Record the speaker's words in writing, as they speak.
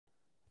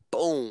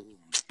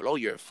blow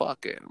your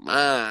fucking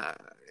mind.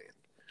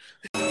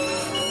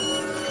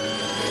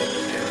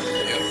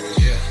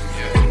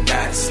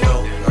 Not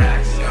slow,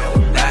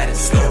 not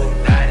slow.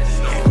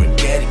 We're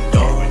getting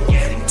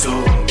going to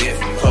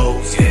different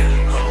holes.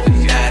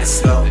 Not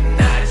slow,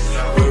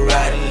 we're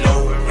riding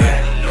low.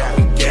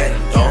 We're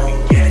getting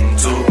going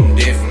to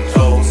different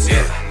holes. I'm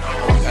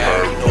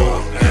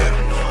paranoid,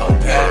 I'm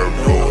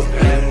paranoid,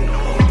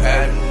 I'm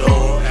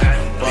paranoid,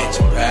 bitch,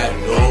 I'm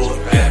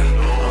paranoid,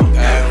 I'm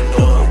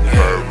paranoid, I'm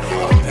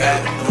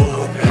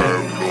paranoid, I'm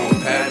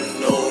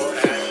paranoid,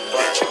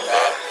 bitch, I'm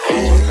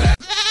paranoid.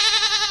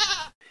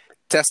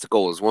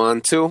 Testicles,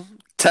 1, 2.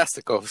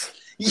 Testicles.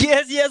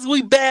 Yes,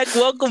 we back.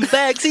 Welcome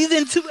back.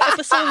 Season 2,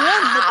 episode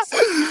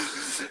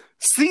 1.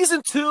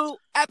 Season 2,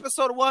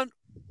 episode 1.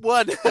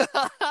 What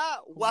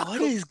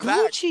Welcome is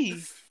back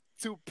Gucci?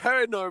 to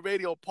Paranoid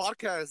Radio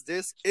Podcast.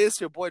 This is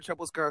your boy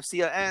Trepos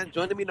Garcia, and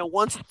joining me in the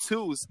 1s and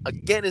 2s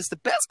again is the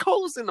best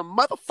co-host in the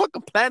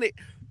motherfucking planet,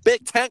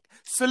 Big Tank.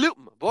 Salute,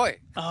 my boy.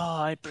 Oh,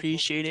 I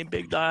appreciate it,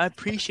 big dog. I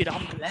appreciate it.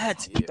 I'm glad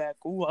to be back.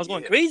 Ooh, I was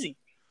going Yeah. crazy.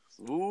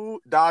 Ooh,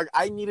 dog,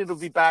 I needed to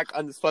be back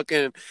on this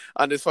fucking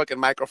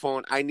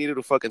microphone. I needed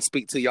to fucking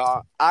speak to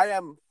y'all. I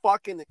am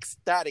fucking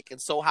ecstatic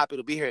and so happy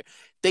to be here.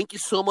 Thank you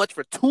so much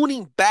for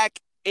tuning back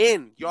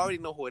in. You already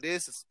know who it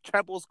is. It's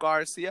Trepos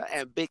Garcia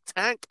and Big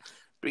Tank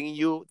bringing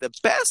you the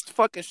best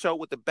fucking show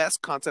with the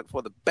best content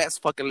for the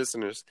best fucking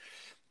listeners.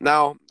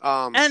 Now,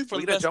 And for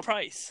we're the gonna best jump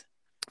price.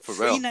 for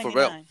real, for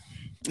real. $3.99.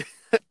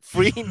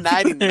 Free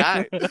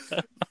 99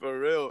 for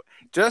real.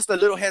 Just a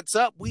little heads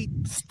up, we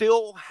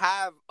still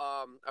have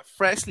a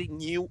freshly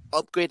new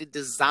upgraded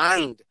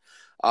designed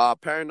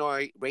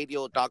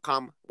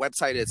paranoidradio.com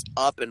website is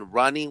up and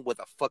running with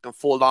a fucking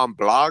full-on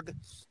blog.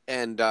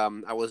 And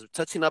I was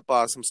touching up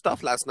some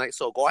stuff last night,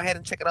 so go ahead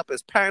and check it up.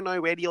 It's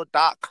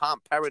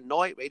paranoidradio.com,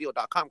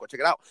 paranoidradio.com. Go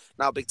check it out.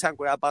 Now, Big Tank,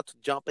 we're about to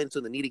jump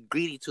into the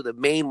nitty-gritty, to the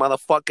main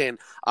motherfucking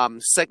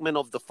segment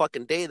of the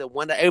fucking day, the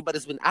one that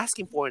everybody's been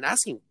asking for and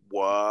asking,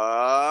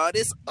 what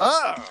is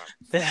up?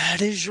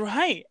 That is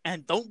right.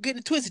 And don't get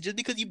it twisted. Just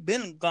because you've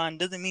been gone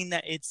doesn't mean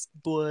that it's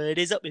what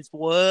is up. It's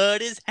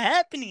what is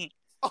happening.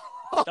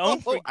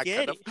 Don't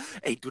forget it.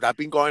 Hey, dude, I've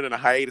been going on a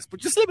hiatus, but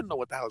just let me know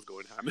what the hell's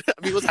going on.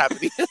 I mean, what's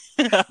happening?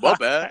 My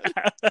bad.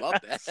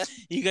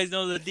 You guys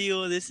know the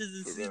deal. This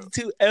is season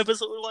 2,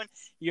 episode 1.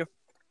 Your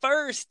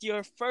first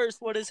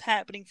what is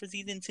happening for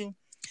season 2.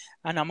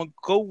 And I'm going to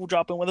go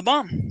drop in with a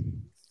bomb.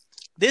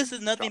 This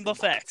is nothing but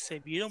facts.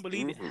 If you don't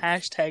believe it,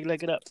 hashtag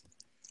look it up.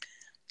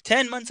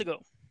 10 months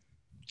ago.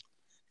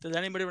 Does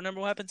anybody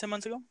remember what happened 10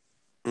 months ago?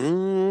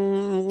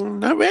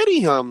 Not ready.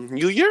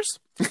 New Year's?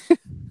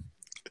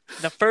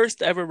 The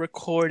first ever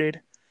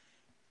recorded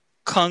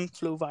Kung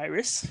Flu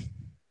virus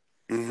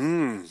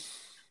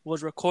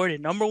was recorded,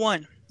 number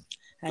 1.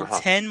 And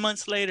 10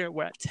 months later,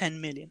 we're at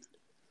 10 million.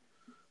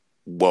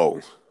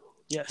 Whoa.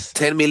 Yes.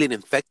 10 million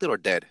infected or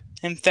dead?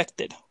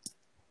 Infected.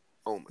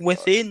 Oh my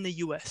Within God. the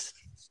U.S.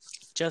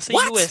 Just the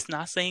What? U.S.,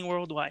 not saying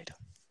worldwide.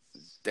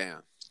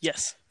 Damn.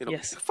 Yes. You know,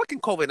 Yes. fucking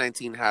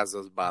COVID-19 has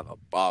us by the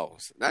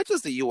balls. Not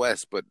just the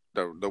U.S., but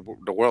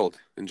the world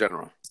in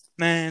general.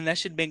 Man, that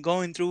shit been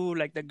going through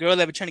like the girl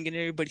that been trying to get in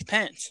everybody's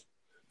pants.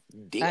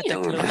 At that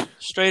Damn. club.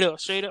 Straight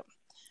up.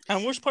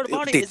 And worst part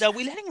about it is that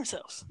we letting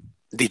ourselves.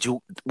 Did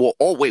you? Well,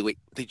 oh wait.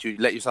 Did you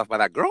let yourself by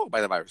that girl or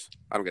by the virus?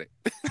 I don't get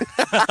it.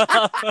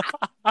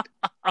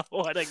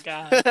 What a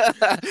guy.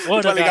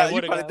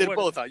 You probably did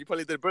both, huh? You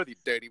probably did both, you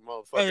dirty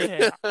motherfucker.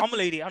 Yeah. I'm a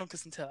lady. I don't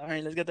kiss and tell. All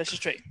right, let's get that shit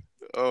straight.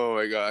 Oh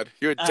my God,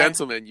 you're a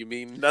gentleman. You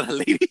mean not a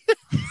lady?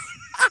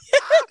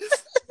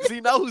 See,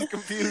 now who's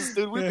confused,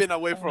 dude? We've been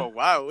away for a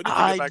while. We need to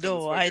get back I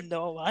on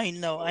this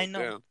know.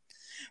 Damn.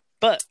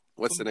 But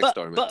What's the next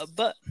story, man?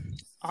 But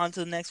on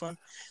to the next one.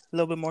 A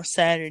little bit more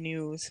sadder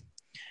news.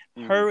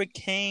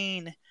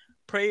 Hurricane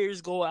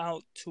prayers go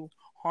out to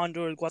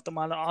Honduras,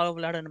 Guatemala, all of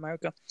Latin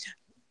America.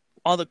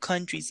 All the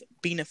countries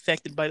being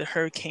affected by the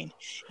hurricane.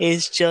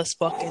 It's just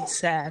fucking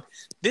sad.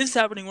 This is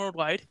happening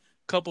worldwide.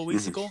 A couple of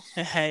weeks ago,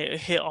 it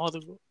hit all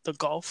the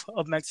Gulf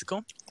of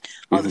Mexico,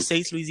 all the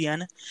states,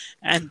 Louisiana,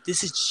 and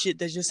this is shit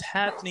that's just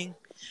happening,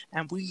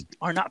 and we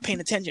are not paying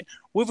attention.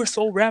 We were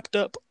so wrapped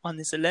up on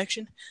this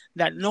election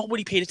that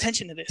nobody paid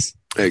attention to this.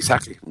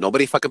 Exactly.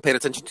 Nobody fucking paid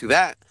attention to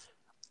that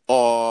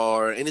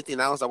or anything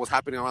else that was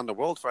happening around the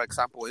world. For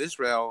example,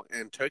 Israel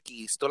and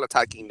Turkey still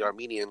attacking the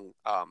Armenian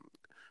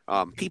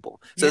people.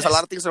 So there's a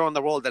lot of things around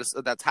the world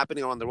that's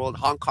happening around the world.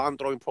 Hong Kong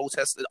throwing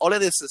protests. All of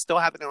this is still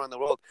happening around the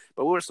world.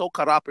 But we were so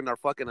caught up in our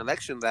fucking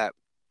election that,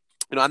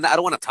 you know, I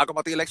don't want to talk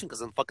about the election because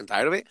I'm fucking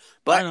tired of it.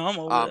 But I know, I'm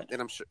over it.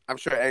 and I'm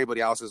sure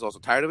everybody else is also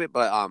tired of it.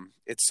 But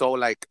it's so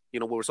like, you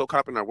know, we were so caught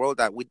up in our world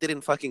that we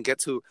didn't fucking get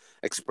to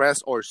express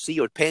or see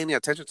or pay any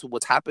attention to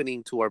what's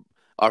happening to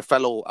our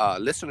fellow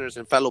listeners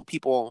and fellow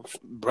people,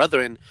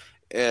 brethren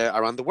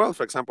around the world.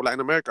 For example, Latin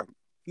America.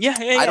 Yeah.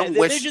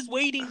 They're just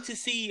waiting to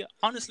see.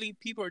 Honestly,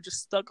 people are just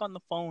stuck on the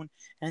phone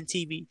and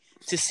TV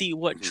to see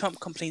what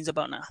Trump complains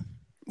about now.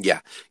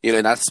 Yeah,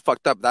 and that's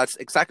fucked up. That's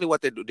exactly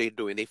what they're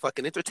doing. They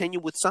fucking entertain you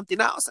with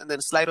something else, and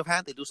then sleight of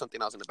hand, they do something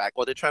else in the back,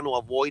 or they're trying to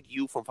avoid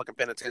you from fucking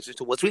paying attention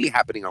to what's really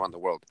happening around the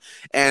world.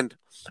 And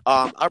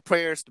our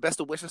prayers, the best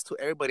of wishes to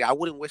everybody. I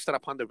wouldn't wish that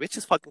upon the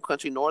richest fucking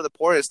country nor the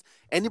poorest.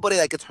 Anybody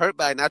that gets hurt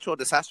by a natural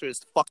disaster is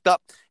fucked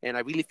up, and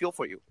I really feel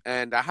for you.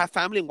 And I have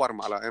family in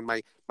Guatemala, and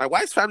my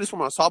wife's family's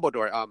from El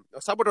Salvador. El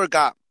Salvador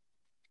got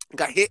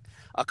hit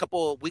a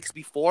couple of weeks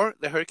before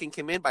the hurricane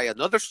came in by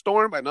another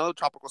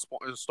tropical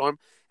storm,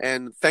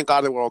 and thank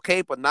God they were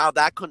okay. But now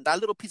that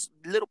little piece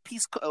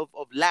of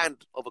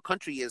land of a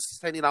country is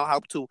sending out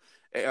help to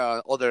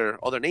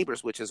other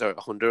neighbors, which is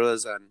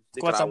Honduras and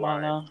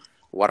Nicaragua,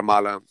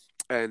 Guatemala,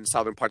 and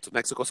southern parts of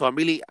Mexico. So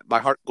my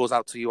heart goes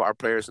out to you, our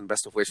prayers and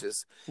best of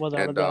wishes.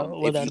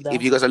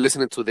 If you guys are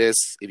listening to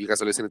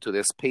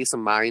this, pay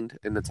some mind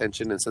and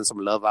attention and send some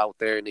love out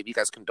there. And if you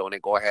guys can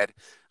donate, go ahead.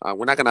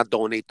 We're not gonna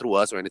donate through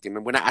us or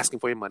anything. We're not asking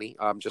for your money.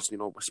 Just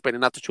we're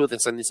spreading out the truth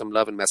and sending some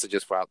love and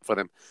messages for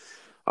them.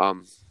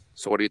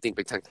 So what do you think,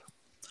 Big Tank?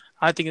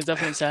 I think it's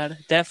definitely sad.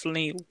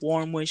 Definitely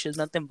warm wishes,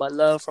 nothing but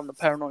love from the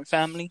Paranoid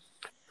family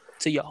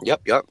to y'all.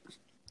 Yep.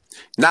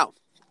 Now,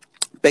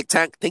 Big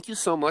Tank, thank you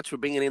so much for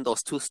bringing in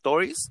those two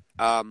stories.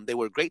 They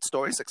were great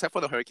stories, except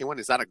for the hurricane one.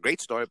 It's not a great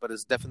story, but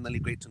it's definitely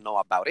great to know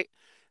about it.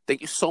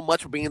 Thank you so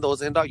much for bringing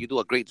those in, dog. You do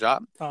a great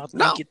job.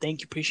 Thank you.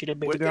 Appreciate it,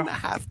 baby girl.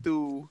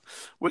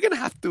 We're gonna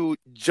have to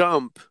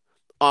jump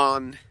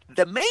on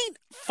the main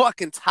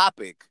fucking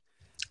topic.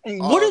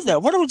 What is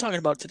that? What are we talking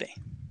about today?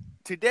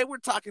 Today we're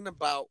talking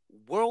about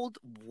World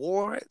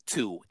War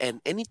II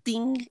and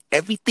everything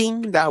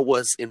that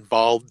was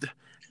involved,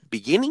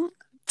 beginning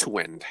to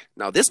end.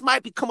 Now, this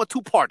might become a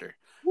two-parter,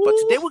 but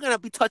today we're going to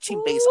be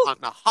touching base on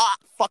a hot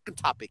fucking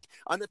topic,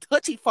 on a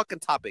touchy fucking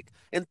topic,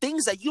 and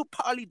things that you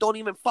probably don't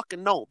even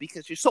fucking know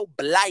because you're so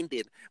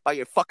blinded by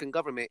your fucking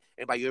government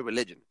and by your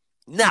religion.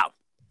 Now,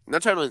 I'm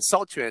not trying to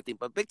insult you or anything,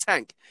 but Big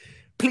Tank,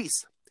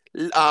 please,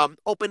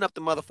 open up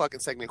the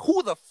motherfucking segment.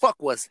 Who the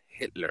fuck was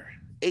Hitler?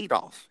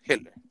 Adolf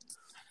Hitler.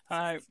 All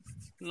right.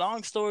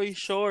 Long story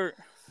short,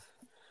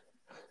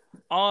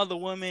 all the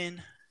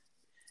women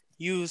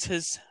use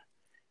his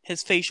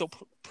facial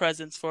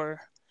presence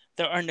for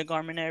their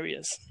undergarment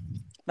areas.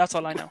 That's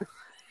all I know.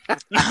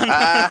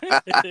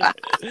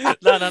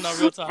 No,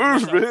 real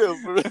talk. For real.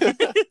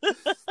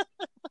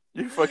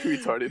 You're fucking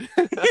retarded.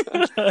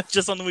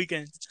 Just on the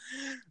weekends.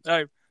 All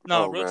right.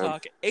 No, real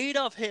talk.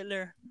 Adolf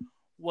Hitler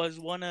was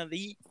one of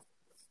the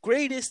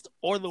greatest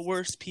or the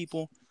worst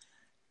people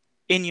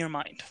in your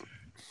mind.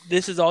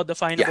 This is all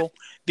definable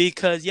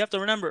because you have to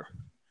remember,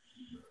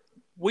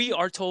 we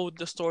are told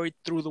the story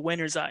through the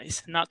winner's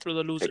eyes, not through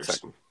the loser's.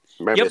 Exactly.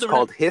 Remember, it's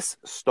called His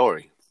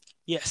Story.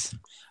 Yes.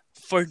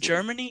 For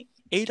Germany,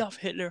 Adolf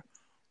Hitler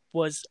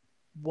was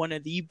one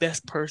of the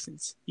best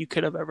persons they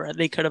could have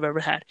ever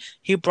had.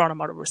 He brought them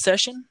out of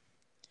recession.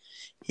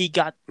 He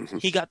got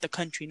the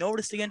country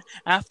noticed again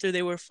after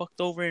they were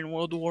fucked over in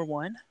World War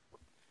I.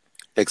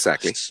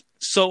 Exactly.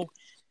 So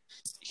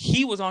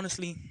he was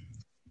honestly,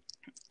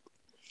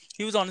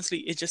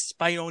 it's just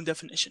by your own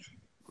definition.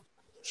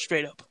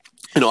 Straight up.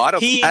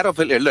 Adolf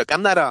Hitler, look,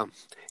 I'm not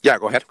yeah,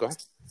 go ahead.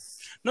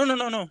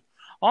 No.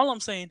 All I'm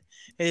saying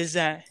is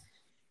that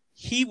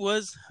he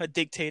was a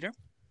dictator.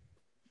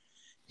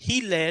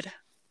 He led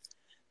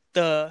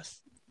the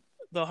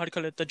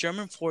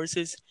German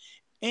forces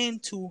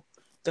into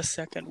the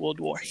Second World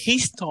War. He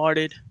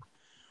started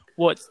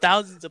what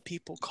thousands of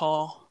people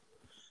call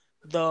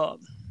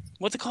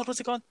what's it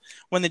called?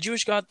 When the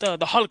Jewish got the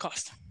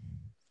Holocaust.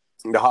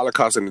 The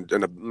Holocaust and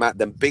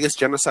the biggest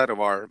genocide of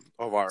our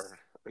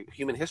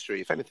human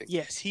history, if anything.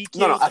 Yes, he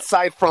killed. No,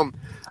 aside from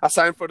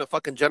the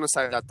fucking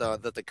genocide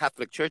that the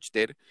Catholic Church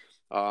did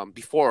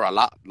before a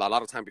lot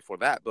of time before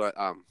that, but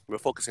we're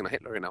focusing on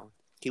Hitler right now.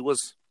 He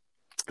was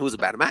a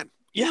bad man.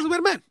 Yeah. He was a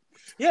bad man.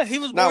 Yeah, he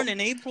was born in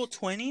April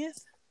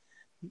 20th,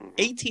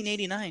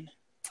 1889.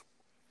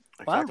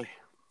 Exactly. Wow.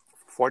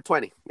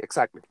 420,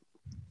 exactly.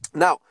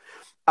 Now,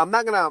 I'm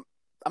not gonna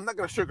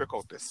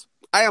sugarcoat this.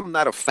 I am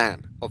not a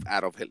fan of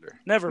Adolf Hitler.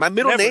 Never. My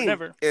middle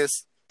name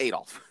is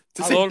Adolf.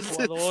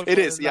 Adolfo. It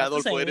is, yeah,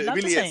 Adolfo. It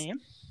really is.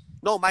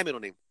 No, my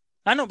middle name.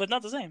 I know, but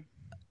not the same.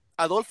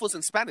 Adolfo's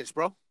in Spanish,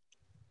 bro.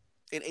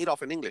 And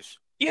Adolf in English.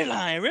 You're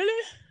lying,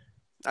 really?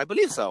 I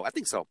believe so. I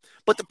think so.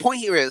 But the point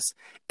here is,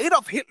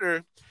 Adolf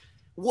Hitler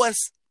was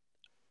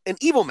an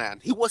evil man.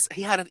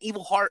 He had an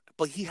evil heart,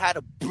 but he had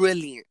a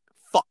brilliant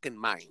fucking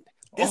mind.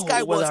 This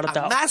guy was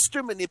a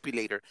master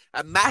manipulator,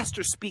 a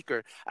master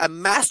speaker, a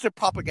master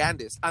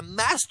propagandist, a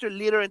master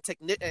leader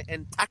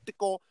and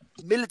tactical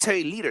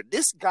military leader.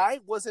 This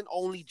guy wasn't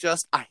only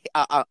just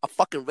a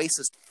fucking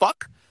racist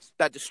fuck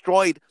that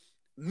destroyed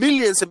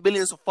millions and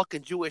millions of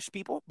fucking Jewish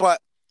people,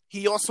 but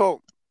he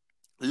also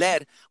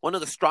led one of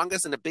the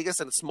strongest and the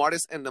biggest and the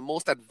smartest and the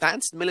most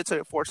advanced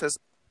military forces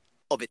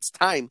of its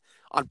time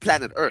on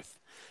planet Earth.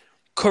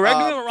 Correct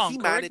me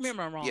if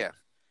I'm wrong. Yeah.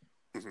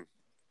 Mm-hmm.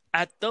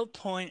 At the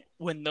point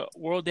when the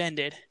world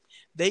ended,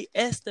 they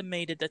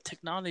estimated the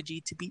technology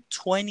to be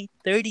 20,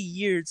 30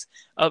 years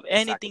of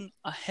anything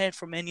ahead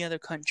from any other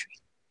country.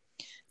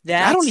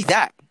 Not only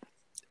that,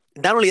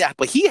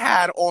 but he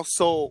had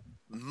also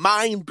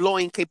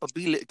mind-blowing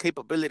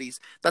capabilities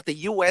that the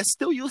U.S.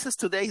 still uses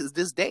today,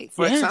 this day.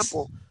 For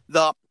example,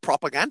 the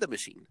propaganda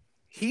machine.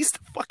 He's the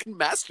fucking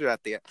master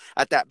at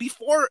that.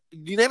 Before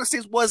the United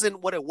States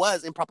wasn't what it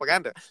was in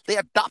propaganda, they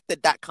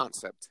adopted that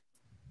concept.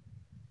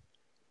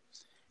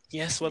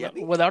 Yes,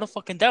 without a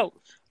fucking doubt.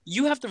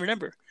 You have to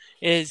remember,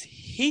 is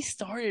he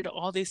started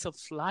all this of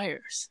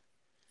flyers.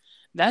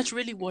 That's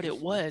really what it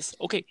was.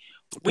 Okay,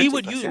 we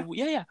would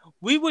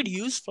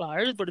use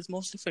flyers, but it's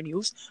mostly for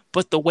news.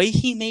 But the way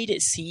he made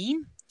it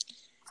seem,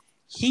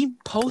 he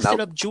posted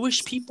up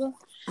Jewish people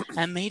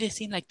and made it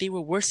seem like they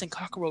were worse than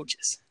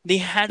cockroaches. They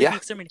had to be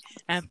exterminated,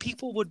 and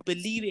people would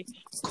believe it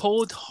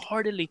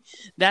cold-heartedly.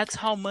 That's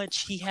how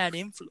much he had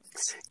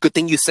influence. Good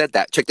thing you said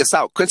that. Check this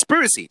out.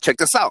 Conspiracy. Check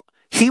this out.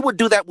 He would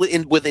do that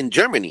within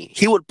Germany.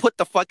 He would put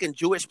the fucking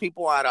Jewish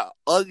people at an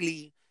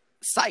ugly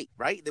sight,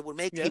 right? They would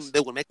make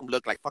him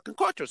look like fucking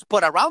cultures.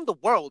 But around the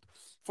world,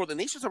 for the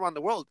nations around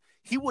the world,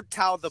 he would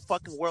tell the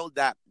fucking world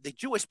that the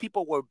Jewish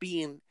people were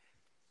being,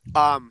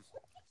 how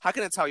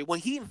can I tell you?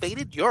 When he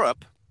invaded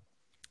Europe,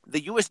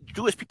 the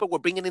Jewish people were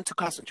bringing into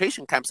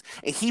concentration camps,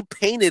 and he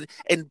painted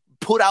and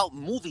put out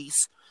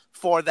movies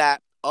for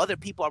that other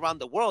people around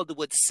the world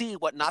would see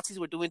what Nazis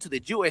were doing to the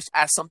Jewish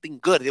as something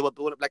good. They were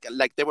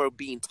like they were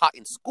being taught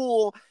in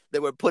school. They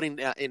were put in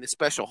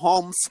special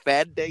homes,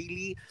 fed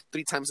daily,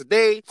 3 times a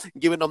day,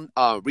 giving them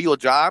real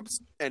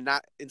jobs, and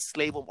not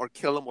enslave them or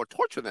kill them or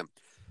torture them.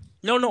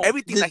 No.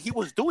 Everything that he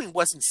was doing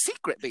was in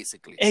secret,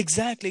 basically.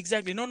 Exactly.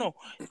 No.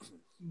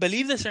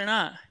 Believe this or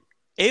not,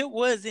 it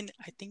was in.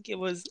 I think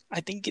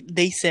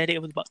they said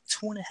it was about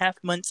 2.5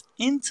 months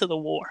into the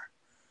war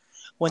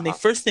when they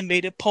first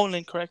invaded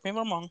Poland. Correct me if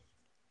I'm wrong.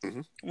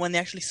 Mm-hmm. When they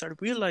actually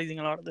started realizing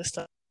a lot of this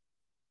stuff.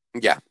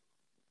 Yeah,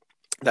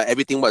 that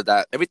everything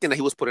that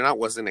he was putting out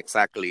wasn't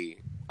exactly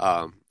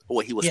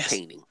what he was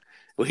painting.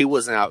 What he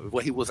was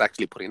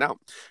actually putting out.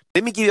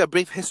 Let me give you a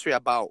brief history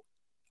about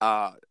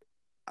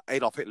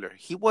Adolf Hitler.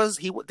 He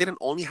didn't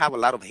only have a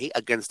lot of hate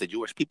against the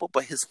Jewish people,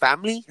 but his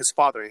family, his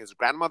father and his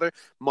grandmother,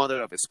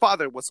 mother of his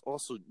father, were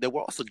also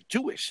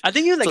Jewish. I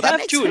think he was like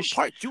half Jewish.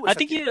 Part Jewish. I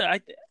think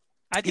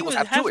he was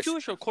half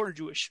Jewish or quarter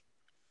Jewish.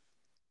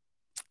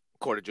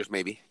 Quarter Jewish,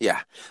 maybe.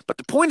 Yeah. But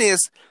the point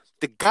is,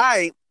 the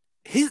guy,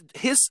 his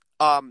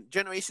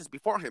generations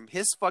before him,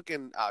 his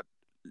fucking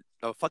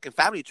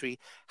family tree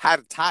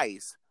had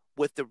ties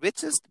with the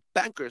richest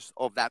bankers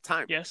of that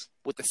time. Yes.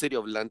 With the city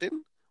of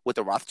London, with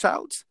the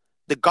Rothschilds,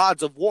 the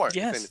gods of war, if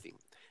anything.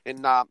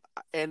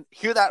 And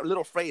hear that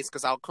little phrase,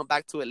 because I'll come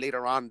back to it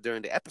later on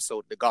during the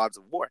episode, the gods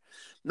of war.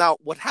 Now,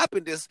 what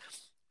happened is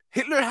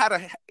Hitler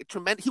had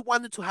he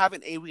wanted to have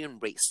an Aryan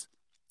race.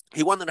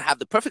 He wanted to have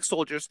the perfect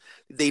soldiers.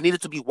 They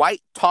needed to be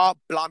white, tall,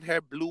 blonde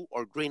hair, blue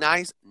or green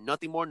eyes.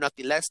 Nothing more,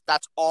 nothing less.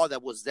 That's all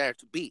that was there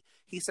to be.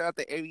 He said that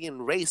the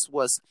Aryan race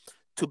was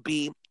to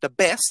be the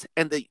best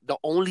and the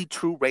only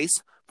true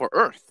race for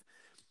Earth.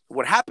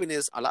 What happened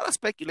is, a lot of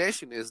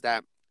speculation is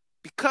that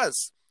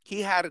because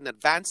he had an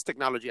advanced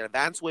technology, an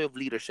advanced way of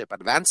leadership,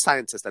 advanced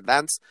scientists,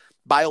 advanced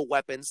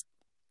bioweapons,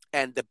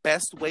 and the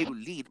best way to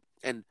lead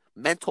and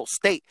mental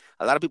state,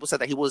 a lot of people said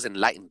that he was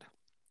enlightened.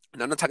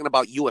 And I'm not talking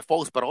about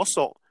UFOs, but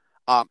also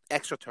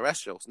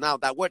extraterrestrials. Now,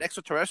 that word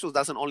extraterrestrials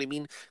doesn't only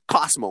mean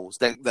cosmos,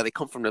 that they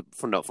come from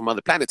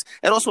other planets.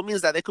 It also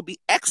means that they could be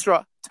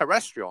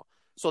extraterrestrial.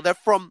 So they're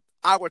from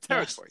our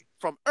territory,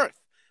 from Earth,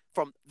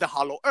 from the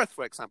hollow Earth,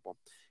 for example.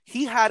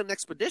 He had an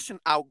expedition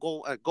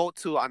go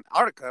to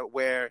Antarctica,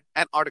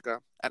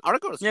 Antarctica.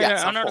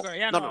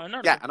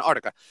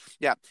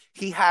 Yeah,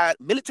 he had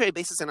military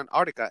bases in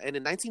Antarctica, and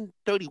in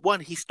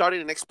 1931 he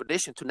started an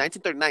expedition. To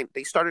 1939,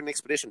 they started an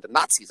expedition. The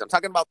Nazis. I'm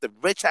talking about the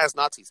rich-ass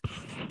Nazis.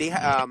 They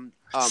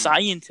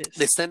scientists.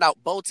 They send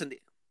out boats and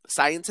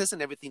scientists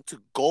and everything to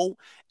go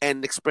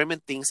and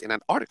experiment things in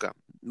Antarctica.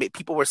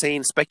 People were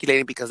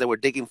speculating because they were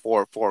digging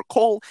for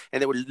coal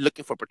and they were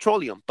looking for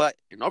petroleum, but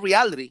in all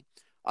reality,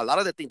 a lot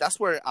of the things, that's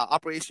where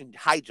Operation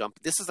High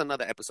Jump, this is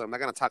another episode. I'm not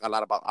going to talk a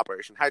lot about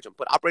Operation High Jump,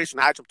 but Operation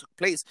High Jump took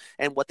place.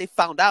 And what they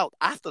found out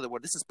after the war,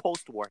 this is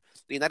post-war,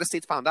 the United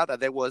States found out that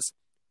there was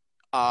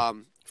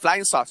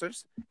flying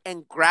saucers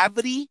and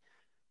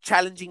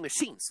gravity-challenging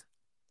machines.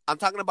 I'm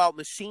talking about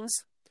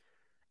machines,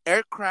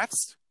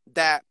 aircrafts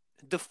that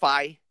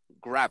defy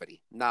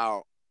gravity.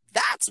 Now,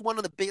 that's one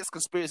of the biggest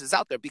conspiracies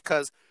out there,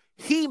 because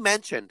he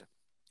mentioned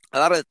a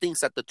lot of the things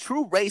that the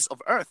true race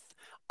of Earth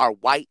are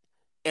white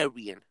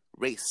Aryan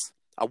race,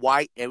 a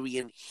white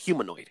Aryan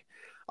humanoid.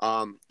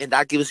 And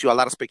that gives you a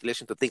lot of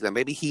speculation to think that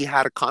maybe he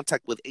had a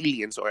contact with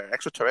aliens or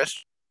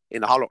extraterrestrials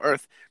in the hollow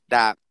Earth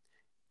that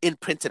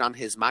imprinted on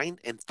his mind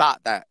and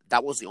thought that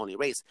was the only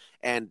race.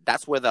 And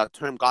that's where the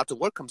term gods of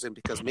war comes in,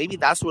 because maybe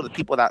that's where the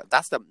people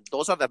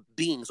those are the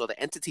beings or the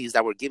entities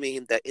that were giving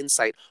him the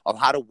insight of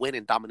how to win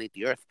and dominate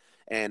the Earth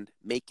and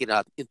make it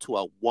into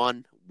a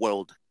one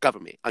world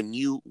government, a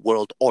new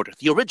world order,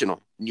 the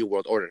original new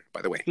world order,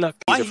 by the way.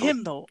 Look, by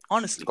him though,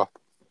 honestly,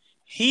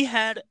 he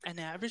had an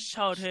average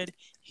childhood.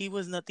 He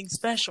was nothing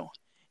special.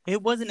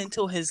 It wasn't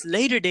until his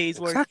later days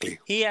where Exactly.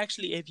 he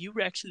actually, if you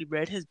actually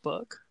read his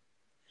book,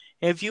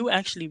 you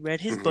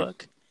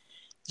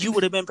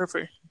would have been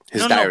preferred.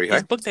 His diary, his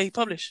right? book that he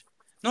published.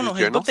 His His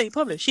journals? book that he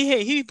published.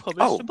 He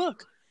published Oh. a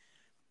book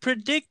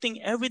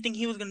predicting everything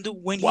he was going to do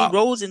when Wow. he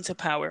rose into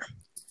power.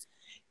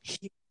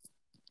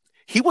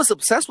 He was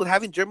obsessed with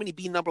having Germany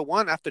be number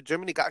one after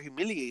Germany got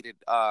humiliated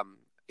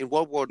in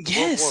World War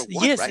I,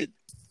 right?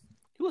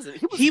 He was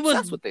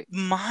obsessed with it.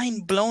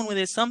 Mind blown with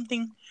it.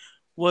 Something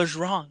was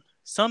wrong.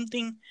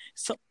 Something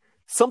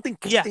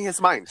clicked in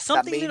his mind.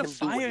 Something that made lit a him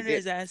do what fire he under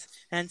his did. ass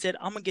and said,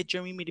 I'm going to get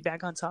Germany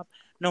back on top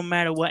no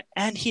matter what.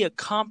 And he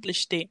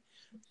accomplished it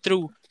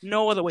through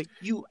no other way.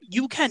 You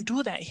can't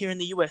do that here in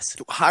the U.S.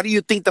 How do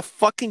you think the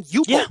fucking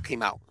U-boat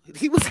came out?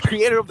 He was the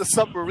creator of the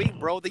submarine,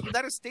 bro. The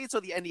United States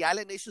and the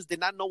island nations did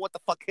not know what the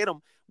fuck hit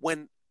them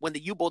when the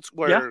U-boats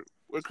were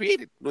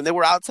created, when they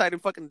were outside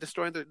and fucking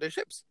destroying their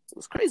ships. It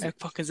was crazy.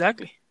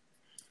 Exactly.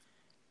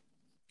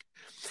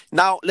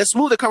 Now, let's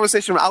move the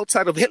conversation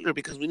outside of Hitler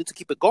because we need to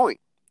keep it going.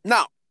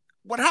 Now,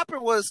 what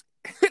happened was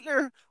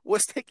Hitler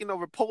was taking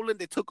over Poland.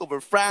 They took over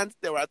France.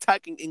 They were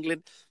attacking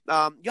England.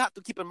 You have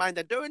to keep in mind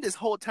that during this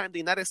whole time, the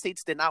United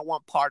States did not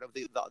want part of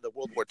the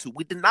World War II.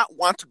 We did not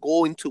want to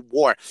go into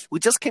war. We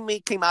just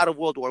came out of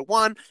World War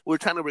I. We were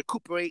trying to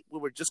recuperate. We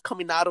were just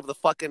coming out of the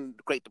fucking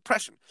Great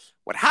Depression.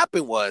 What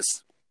happened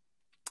was,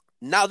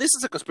 now this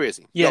is a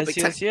conspiracy.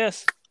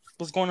 Yes.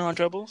 What's going on,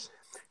 Troubles?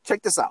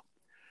 Check this out.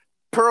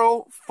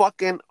 Pearl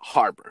fucking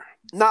Harbor.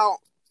 Now,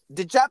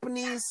 the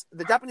Japanese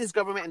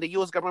government and the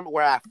U.S. government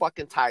were at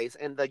fucking ties,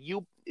 and the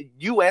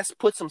U.S.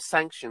 put some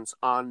sanctions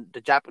on the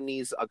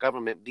Japanese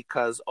government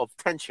because of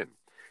tension,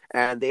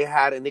 and they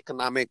had an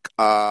economic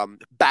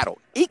battle.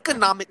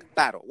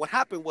 What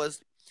happened was,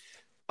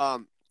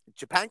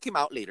 Japan came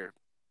out later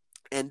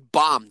and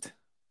bombed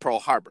Pearl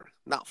Harbor.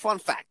 Now, fun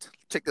fact.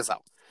 Check this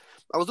out.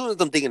 I was doing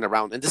some digging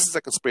around, and this is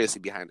a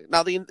conspiracy behind it.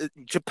 Now,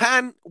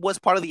 Japan was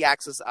part of the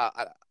Axis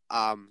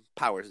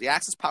powers. The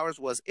Axis powers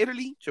was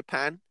Italy,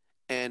 Japan,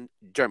 and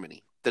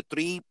Germany, the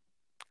three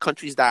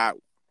countries that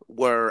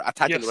were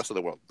attacking the rest of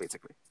the world,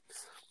 basically.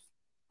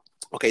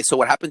 Okay, so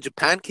what happened?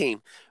 Japan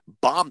came,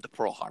 bombed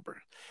Pearl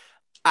Harbor.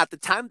 At the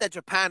time that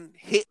Japan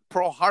hit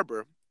Pearl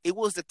Harbor, it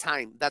was the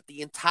time that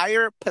the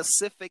entire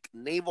Pacific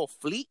Naval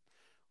Fleet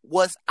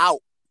was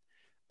out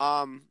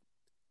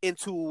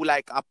into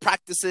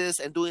practices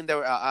and doing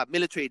their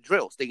military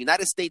drills. The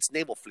United States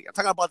Naval Fleet. I'm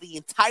talking about the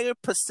entire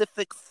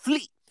Pacific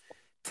Fleet.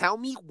 Tell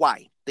me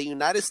why the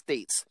United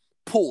States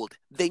pulled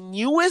the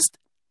newest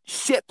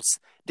ships,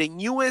 the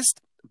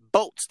newest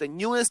boats, the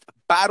newest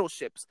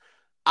battleships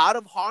out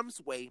of harm's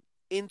way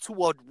into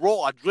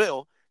a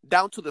drill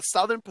down to the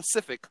Southern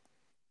Pacific,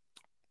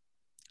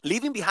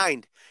 leaving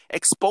behind,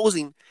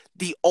 exposing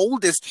the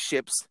oldest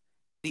ships,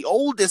 the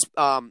oldest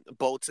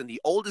boats, and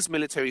the oldest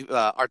military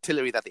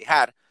artillery that they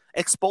had,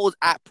 exposed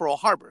at Pearl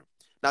Harbor.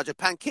 Now,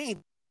 Japan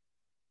came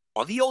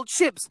all the old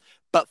ships,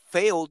 but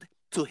failed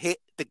to hit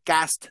the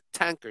gas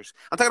tankers.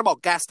 I'm talking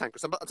about gas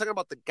tankers. I'm talking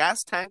about the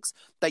gas tanks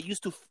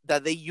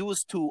that they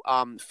used to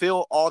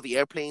fill all the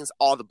airplanes,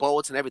 all the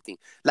boats, and everything.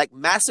 Like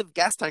massive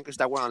gas tankers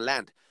that were on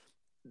land.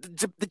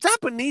 The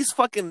Japanese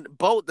fucking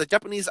boat, the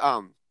Japanese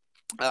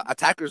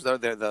attackers,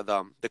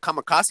 the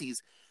kamikazes,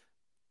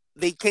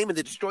 they came and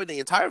they destroyed the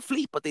entire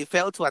fleet, but they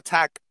failed to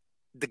attack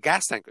the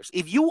gas tankers.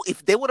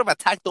 If they would have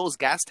attacked those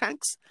gas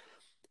tanks,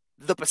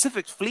 the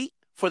Pacific Fleet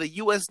for the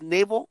U.S.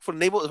 for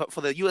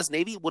the U.S.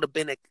 Navy would have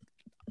been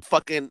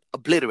fucking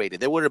obliterated.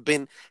 They would have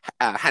been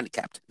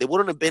handicapped. They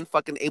wouldn't have been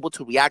fucking able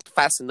to react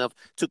fast enough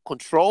to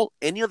control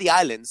any of the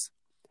islands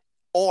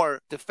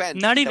or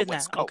defend. Not even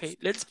that. Okay,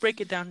 let's break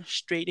it down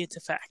straight into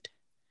fact.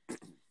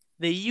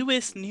 The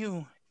U.S.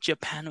 knew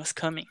Japan was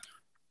coming,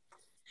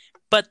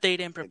 but they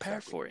didn't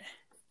prepare for it.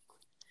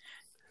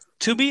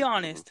 To be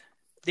honest,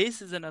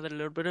 this is another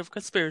little bit of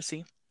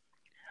conspiracy.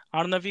 I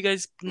don't know if you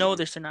guys know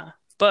this or not,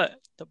 but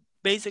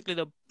basically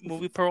the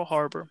movie Pearl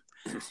Harbor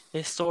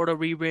is sort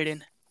of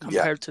rewritten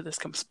compared to this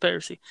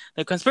conspiracy.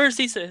 The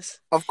conspiracy says,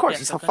 of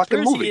course, it's a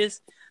fucking movie. Is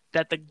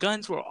that the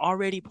guns were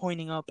already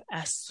pointing up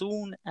as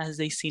soon as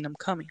they seen them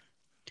coming.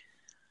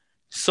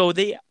 So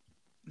they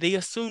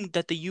assumed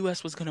that the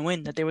U.S. was going to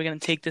win, that they were going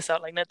to take this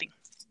out like nothing.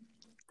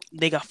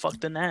 They got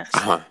fucked in the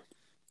ass.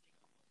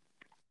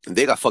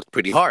 They got fucked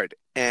pretty hard,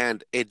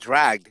 and it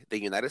dragged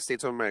the United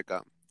States of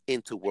America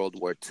into World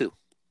War II.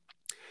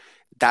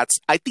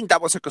 I think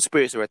that was a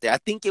conspiracy right there. I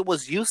think it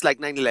was used like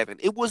 9/11.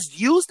 It was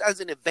used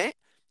as an event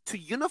to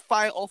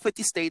unify all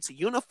 50 states,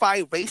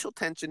 unify racial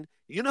tension,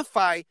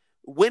 unify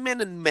women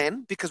and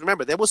men. Because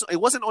remember, it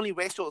wasn't only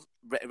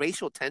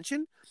racial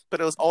tension, but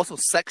it was also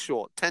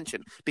sexual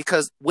tension.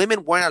 Because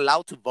women weren't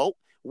allowed to vote,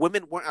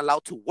 women weren't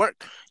allowed to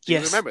work. Do you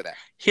remember that?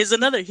 Here's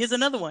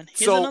another one.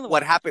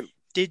 What happened?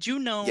 Did you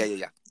know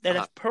that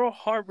if Pearl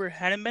Harbor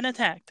hadn't been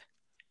attacked,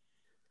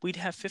 we'd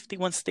have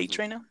 51 states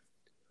right now?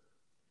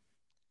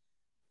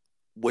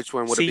 Which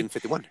one would have been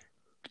 51?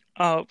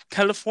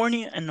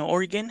 California and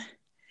Oregon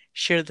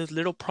share this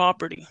little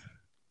property,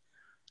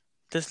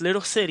 this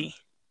little city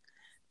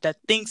that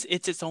thinks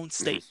it's its own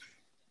state.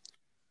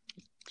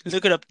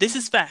 Look it up. This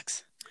is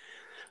facts.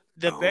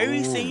 The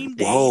very same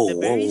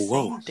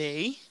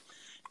day,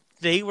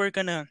 they were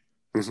gonna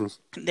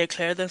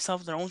declare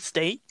themselves their own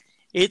state.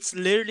 It's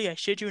literally, I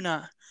shit you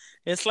not,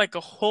 it's like a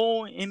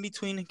hole in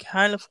between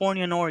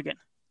California and Oregon.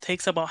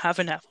 Takes about half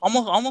and half,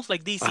 almost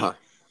like DC,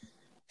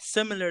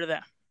 similar to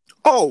that.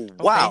 Oh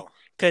wow!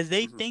 Because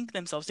they think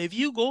themselves. If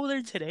you go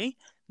there today,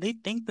 they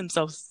think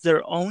themselves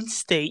their own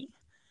state.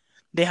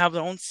 They have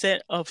their own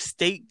set of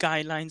state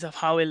guidelines of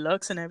how it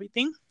looks and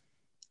everything.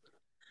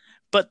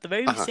 But the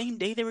very same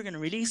day they were going to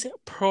release it,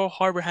 Pearl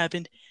Harbor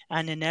happened,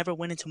 and it never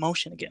went into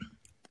motion again.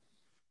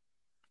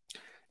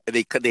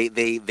 They kept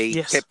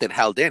it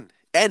held in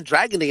and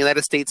dragging the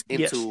United States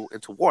into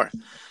war.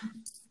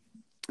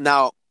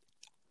 Now,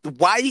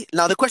 why?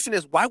 Now the question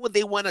is, why would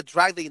they want to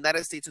drag the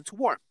United States into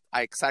war?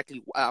 I'm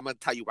going to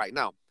tell you right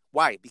now.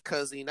 Why?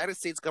 Because the United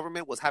States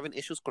government was having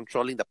issues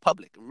controlling the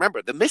public.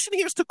 Remember, the mission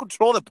here is to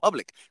control the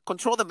public,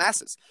 control the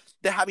masses.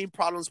 They're having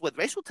problems with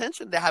racial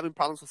tension. They're having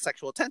problems with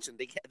sexual tension.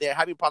 They're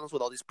having problems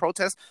with all these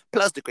protests,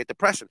 plus the Great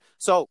Depression.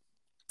 So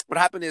what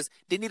happened is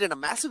they needed a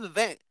massive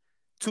event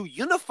to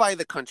unify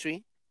the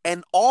country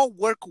and all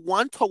work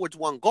towards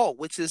one goal,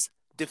 which is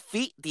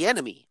defeat the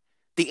enemy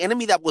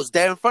that was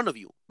there in front of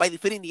you. By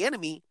defeating the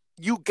enemy,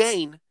 you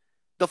gain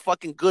the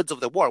fucking goods of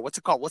the war. What's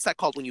it called? What's that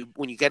called when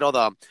you get all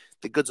the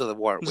goods of the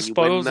war? The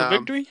spoils of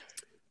victory?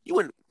 You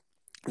win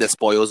the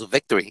spoils of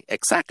victory.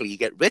 Exactly. You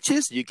get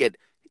riches, you get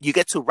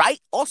to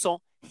write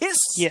also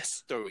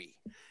history.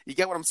 You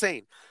get what I'm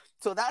saying?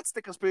 So that's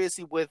the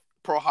conspiracy with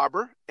Pearl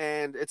Harbor,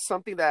 and it's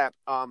something that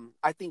I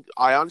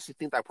honestly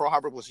think that Pearl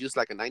Harbor was used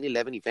like a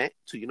 9/11 event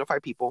to unify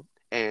people,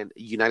 and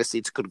the United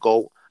States could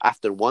go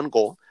after one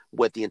goal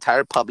with the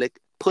entire public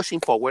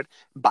pushing forward,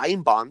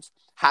 buying bonds,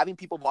 having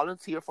people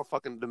volunteer for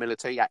fucking the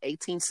military at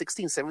 18,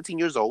 16, 17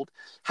 years old,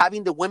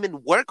 having the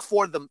women work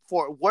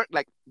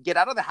like get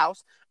out of the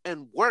house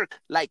and work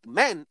like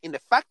men in the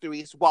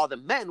factories while the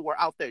men were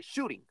out there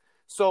shooting.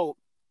 So,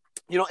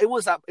 it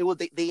was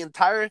the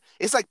entire,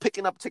 it's like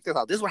picking up, check this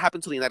out. This is what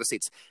happened to the United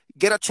States.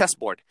 Get a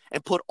chessboard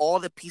and put all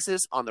the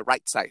pieces on the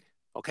right side.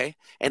 Okay.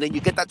 And then you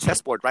get that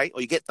chessboard, right?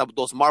 Or you get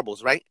those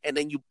marbles, right? And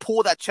then you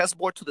pull that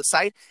chessboard to the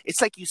side. It's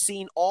like you've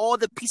seen all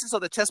the pieces of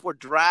the chessboard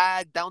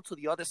drag down to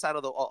the other side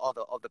of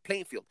the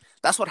playing field.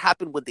 That's what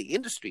happened with the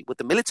industry, with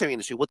the military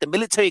industry, with the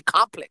military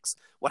complex.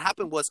 What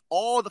happened was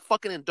all the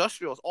fucking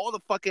industrials, all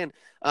the fucking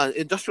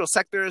industrial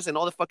sectors and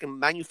all the fucking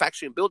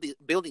manufacturing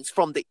buildings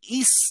from the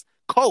East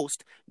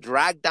Coast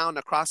dragged down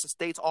across the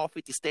states, all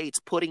 50 states,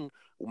 putting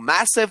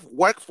massive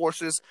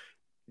workforces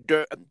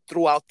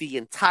throughout the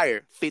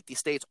entire 50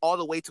 states, all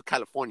the way to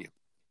California.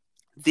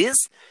 This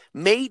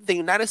made the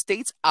United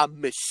States a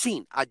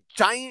machine, a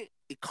giant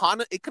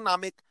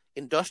economic,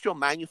 industrial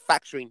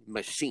manufacturing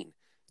machine.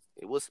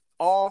 It was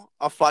all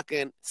a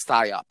fucking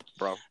psyop,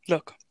 bro.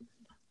 Look,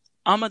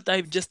 I'm going to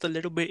dive just a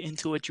little bit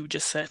into what you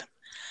just said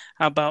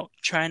about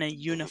trying to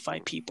unify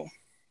people.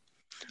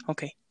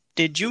 Okay,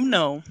 did you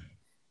know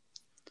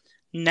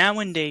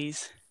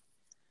nowadays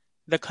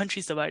the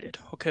country's divided?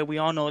 Okay, we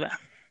all know that.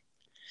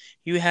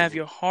 You have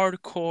your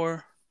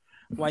hardcore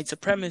white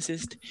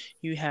supremacist.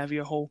 You have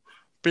your whole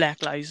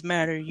Black Lives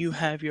Matter. You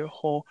have your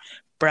whole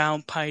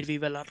brown pride,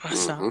 Viva la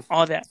Raza,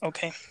 all that.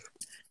 Okay.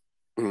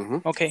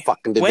 Okay.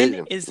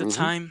 When is the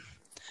time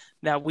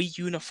that we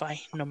unify,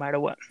 no matter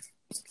what?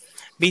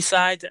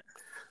 Besides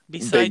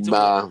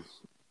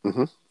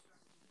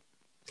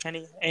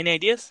any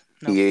ideas?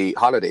 No. The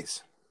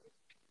holidays.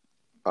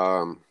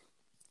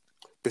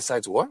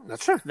 Besides what?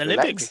 Not sure. The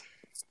Olympics.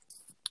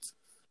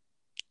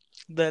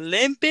 The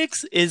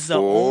Olympics is the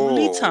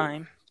only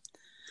time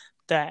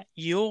that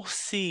you'll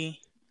see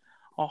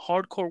a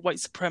hardcore white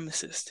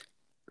supremacist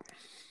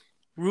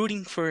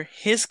rooting for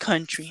his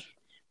country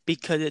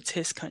because it's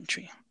his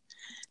country.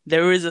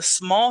 There is a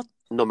small,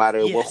 no matter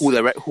who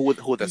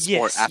the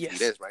sport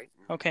athlete is, right?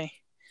 Okay,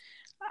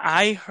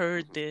 I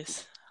heard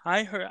this.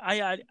 I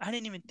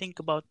didn't even think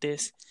about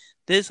this.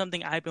 This is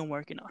something I've been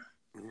working on.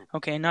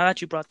 Okay, now that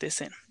you brought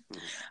this in,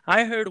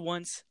 I heard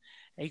once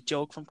a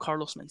joke from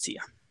Carlos Mencia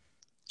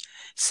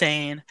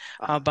saying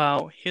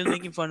about he was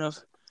making fun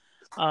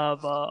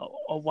of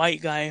a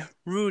white guy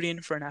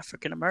rooting for an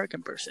African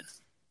American person.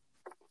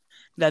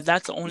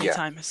 That's the only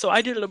time. So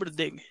I did a little bit of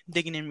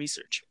digging in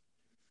research.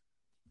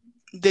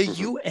 The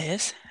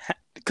U.S.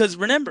 because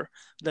remember,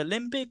 the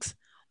Olympics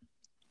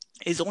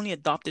is only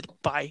adopted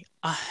by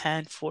a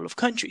handful of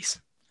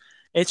countries.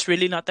 It's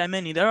really not that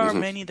many. There are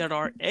many that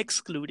are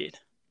excluded,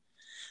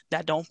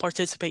 that don't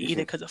participate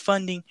either because of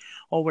funding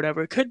or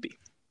whatever it could be.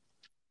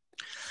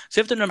 So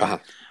you have to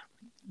remember,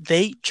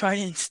 they try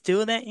to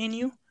instill that in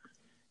you.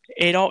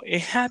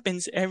 It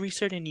happens every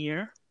certain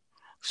year,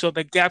 so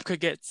the gap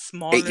could get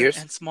smaller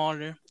and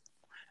smaller,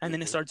 and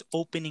then it starts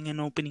opening and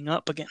opening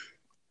up again.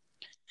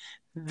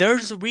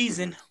 There's a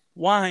reason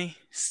why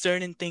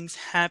certain things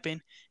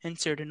happen in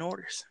certain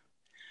orders.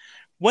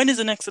 When is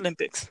the next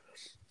Olympics?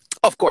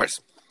 Of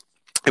course.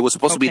 It was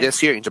supposed to be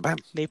this year in Japan.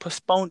 They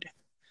postponed it.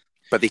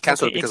 But they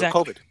canceled it because of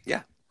COVID.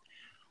 Yeah.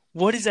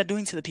 What is that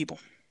doing to the people?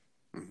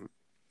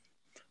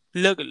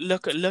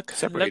 Look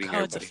separating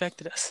how it's everybody.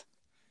 affected us.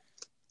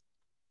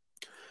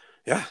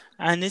 Yeah.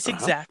 And it's Uh-huh.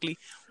 exactly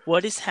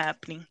what is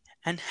happening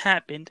and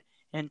happened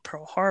in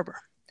Pearl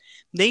Harbor.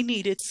 They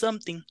needed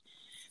something.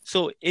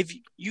 So if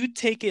you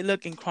take a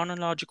look in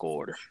chronological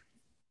order,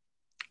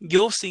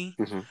 you'll see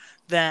Mhm.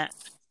 that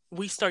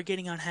we start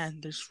getting on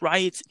hand. There's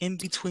riots in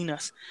between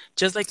us,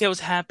 just like it was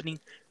happening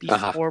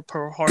Uh-huh. before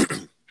Pearl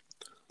Harbor.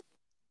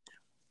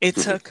 It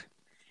Mhm. took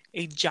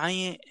a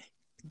giant,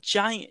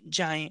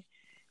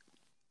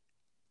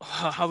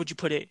 how would you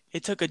put it?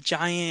 It took a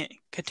giant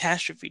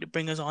catastrophe to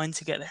bring us all in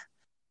together.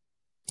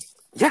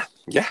 Yeah.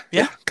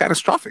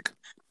 Catastrophic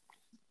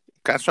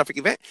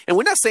event. And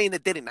we're not saying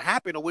it didn't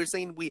happen, or we're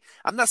saying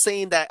I'm not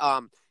saying that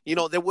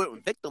there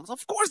weren't victims.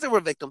 Of course there were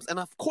victims, and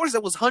of course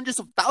there was hundreds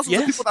of thousands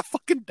of people that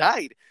fucking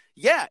died.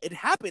 Yeah, it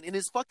happened, and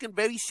it's fucking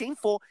very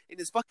shameful, and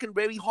it's fucking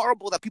very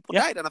horrible that people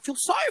died, and I feel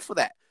sorry for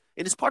that.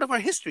 And it's part of our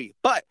history.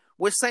 But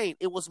we're saying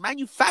it was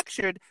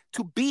manufactured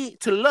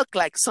to look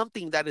like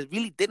something that it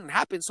really didn't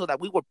happen, so that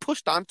we were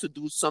pushed on to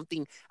do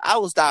something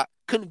else that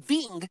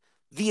convened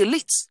the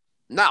elites.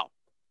 Now,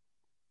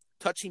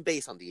 touching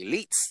base on the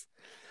elites,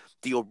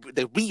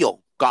 the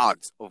real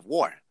gods of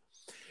war.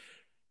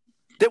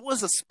 There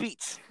was a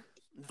speech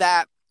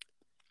that,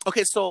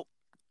 okay, so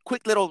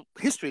quick little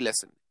history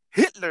lesson.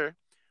 Hitler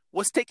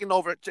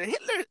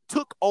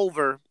took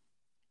over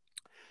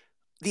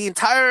the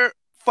entire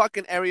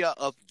fucking area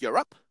of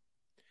Europe.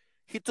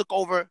 He took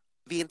over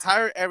the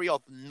entire area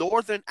of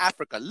Northern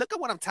Africa. Look at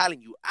what I'm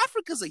telling you.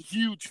 Africa's a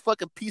huge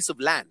fucking piece of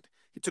land.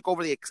 He took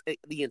over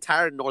the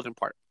entire northern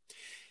part.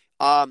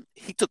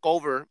 He took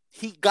over.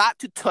 He got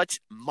to touch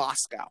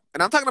Moscow,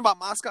 and I'm talking about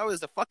Moscow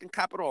is the fucking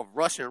capital of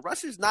Russia. And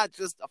Russia is not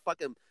just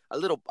a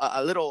little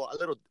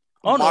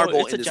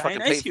marble in this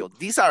fucking playfield.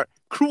 These are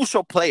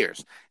crucial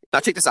players.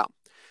 Now check this out.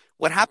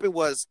 What happened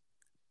was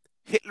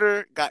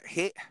Hitler got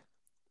hit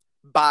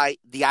by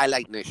the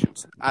Allied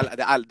nations,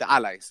 the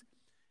Allies,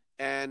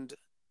 and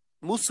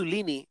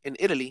Mussolini in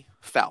Italy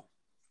fell.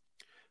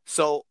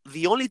 So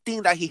the only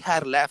thing that he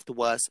had left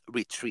was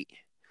retreat.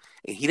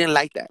 And he didn't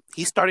like that.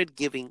 He started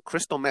giving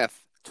crystal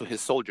meth to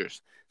his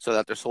soldiers so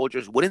that their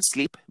soldiers wouldn't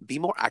sleep, be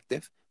more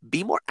active,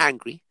 be more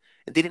angry,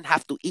 and they didn't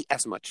have to eat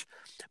as much.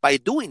 By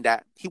doing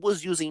that, he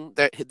was using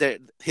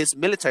his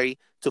military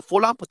to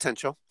full-on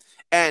potential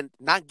and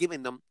not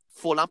giving them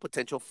full-on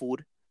potential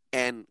food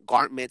and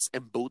garments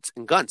and boots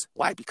and guns.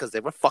 Why? Because they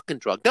were fucking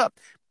drugged up.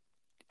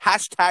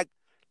 Hashtag,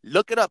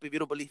 look it up if you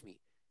don't believe me.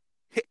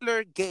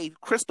 Hitler gave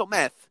crystal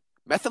meth,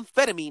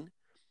 methamphetamine,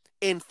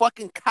 in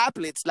fucking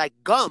caplets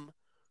like gum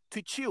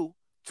to chew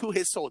to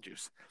his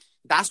soldiers.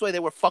 That's why they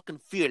were fucking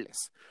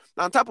fearless.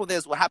 Now, on top of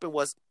this, what happened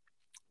was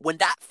when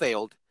that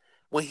failed,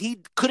 when he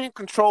couldn't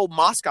control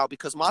Moscow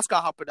because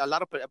Moscow had a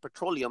lot of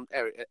petroleum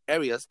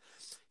areas,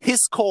 his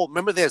coal,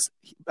 remember this,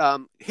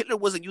 Hitler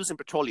wasn't using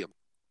petroleum.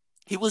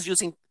 He was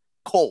using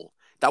coal.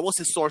 That was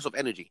his source of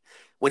energy.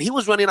 When he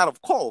was running out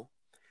of coal,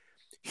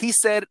 he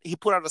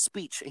put out a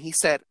speech and he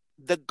said,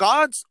 the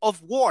gods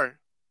of war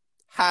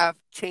have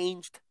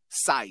changed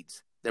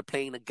sides. They're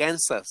playing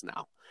against us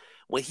now.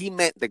 What he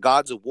meant the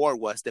gods of war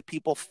was the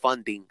people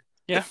funding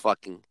the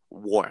fucking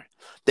war.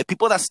 The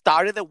people that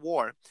started the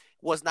war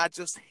was not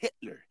just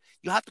Hitler.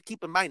 You have to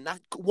keep in mind, not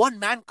one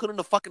man couldn't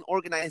have fucking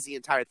organized the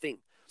entire thing.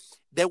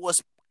 There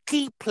was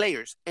key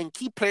players, and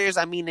key players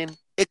I mean in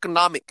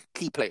economic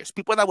key players,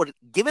 people that were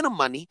giving him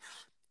money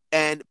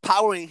and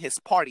powering his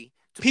party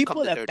to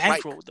people become that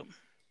bankrolled them.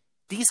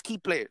 These key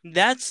players.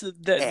 That's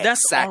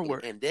our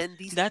word. And then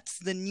that's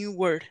the new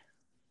word.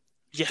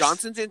 Yes.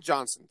 Johnson &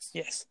 Johnson's.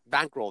 Yes.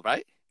 Bankroll,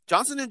 right?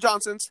 Johnson &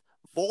 Johnson's,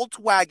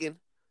 Volkswagen,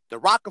 the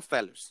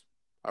Rockefellers,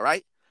 all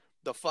right?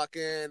 The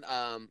fucking,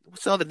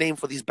 what's the other name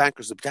for these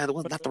bankers? Not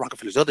the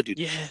Rockefellers, the other dude.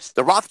 Yes.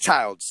 The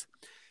Rothschilds.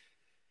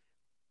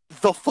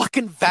 The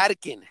fucking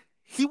Vatican.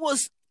 He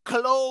was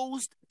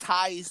closed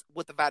ties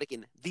with the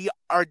Vatican. The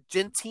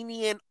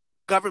Argentinian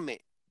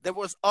government. There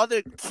was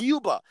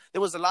Cuba.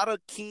 There was a lot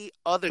of key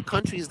other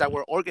countries that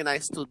were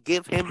organized to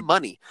give him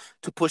money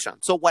to push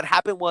on. So what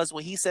happened was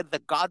when he said the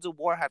gods of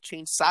war have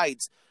changed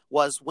sides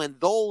was when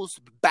those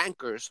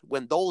bankers,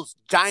 when those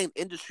giant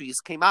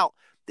industries came out,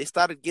 they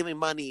started giving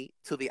money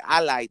to the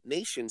Allied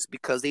nations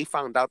because they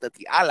found out that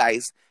the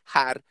Allies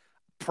had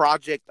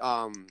Project,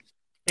 New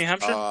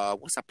Hampshire?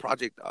 what's that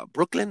project?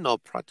 Brooklyn? No,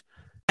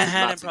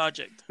 Manhattan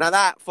Project. Now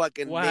that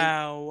fucking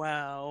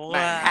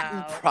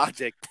Manhattan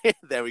Project.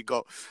 There we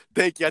go.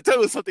 Thank you. I tell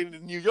you something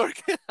in New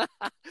York.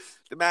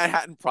 The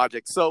Manhattan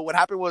Project. So what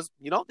happened was,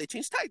 they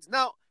changed sides.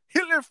 Now,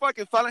 Hitler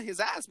fucking fell on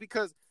his ass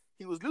because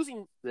he was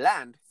losing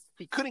land.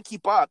 He couldn't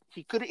keep up.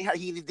 He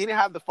didn't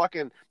have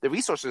the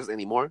resources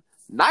anymore.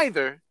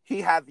 Neither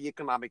he had the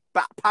economic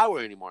power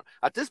anymore.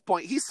 At this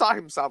point, he saw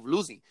himself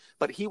losing,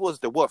 but he was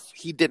the wolf.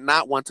 He did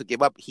not want to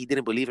give up. He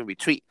didn't believe in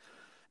retreat.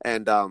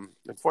 And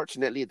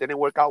unfortunately, it didn't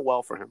work out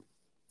well for him.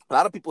 A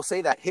lot of people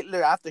say that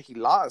Hitler, after he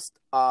lost,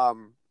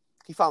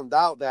 we found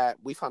out that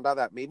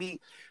maybe,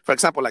 for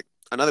example, like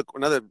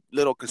another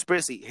little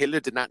conspiracy, Hitler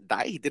did not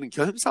die. He didn't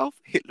kill himself.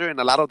 Hitler and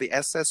a lot of the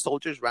SS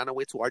soldiers ran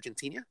away to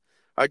Argentina.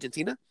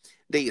 Argentina,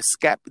 they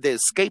escaped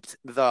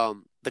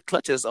the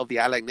clutches of the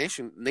Allied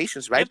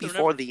nations right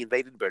before they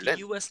invaded Berlin. The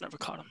U.S. never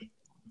caught them.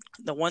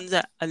 The ones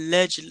that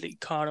allegedly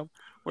caught them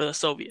were the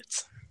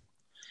Soviets.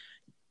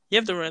 You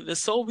have to remember, the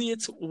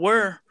Soviets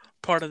were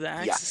part of the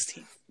Axis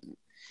team.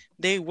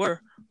 They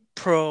were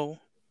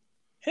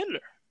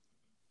pro-Hitler.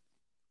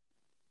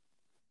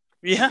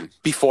 Yeah.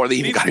 Before they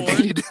even got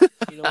invaded.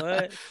 You know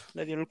what?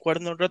 Le dieron el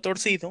cuerno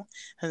retorcido.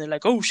 And they're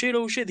like, oh shit,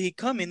 they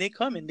coming.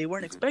 They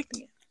weren't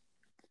expecting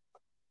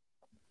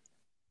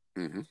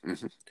it.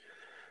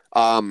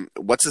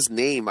 What's his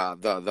name?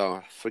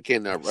 The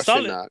freaking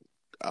Russian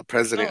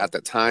president at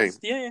the time.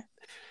 Yeah.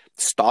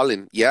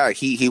 Stalin. Yeah,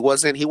 he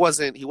wasn't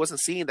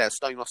seeing that.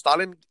 You know,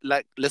 Stalin,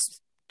 like,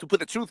 to put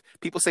the truth,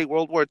 people say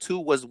World War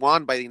II was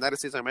won by the United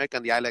States of America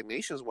and the Allied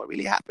nations. What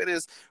really happened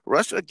is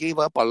Russia gave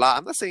up a lot.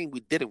 I'm not saying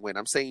we didn't win.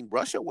 I'm saying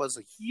Russia was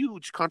a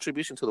huge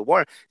contribution to the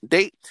war.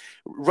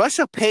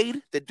 Russia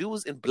paid the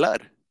dues in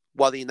blood,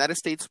 while the United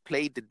States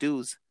paid the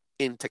dues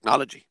in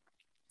technology.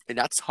 And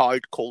that's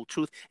hard, cold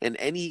truth. And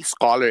any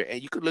scholar,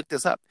 and you could look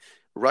this up,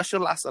 Russia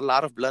lost a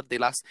lot of blood. There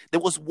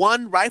was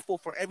one rifle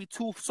for every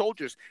 2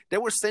 soldiers. They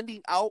were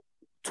sending out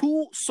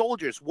 2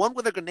 soldiers, one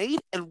with a grenade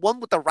and one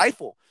with a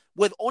rifle,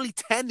 with only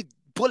 10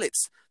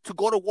 bullets to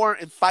go to war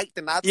and fight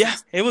the Nazis. Yeah,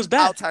 it was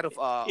bad. Outside of it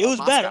was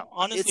Moscow. bad.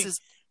 Honestly, it's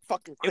just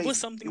fucking crazy. It was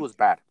something. It was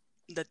bad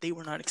that they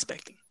were not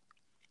expecting.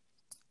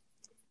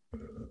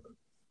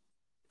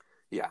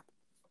 Yeah.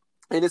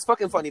 And it's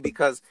fucking funny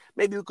because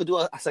maybe we could do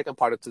a second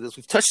part to this.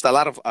 We've touched a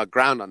lot of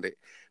ground on it,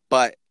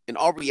 but in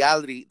all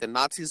reality, the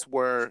Nazis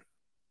were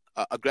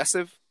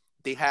aggressive.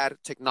 They had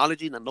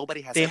technology that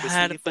nobody has ever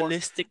seen before.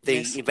 Ballistic they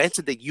missiles.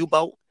 invented the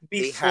U-boat.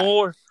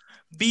 Before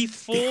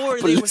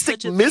they were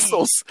such a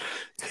missiles.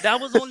 Thing. That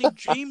was only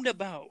dreamed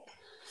about.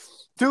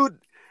 Dude,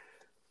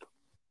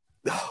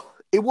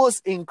 it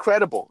was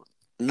incredible.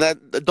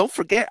 Don't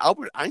forget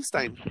Albert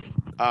Einstein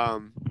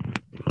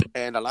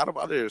and a lot of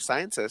other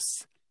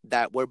scientists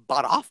that were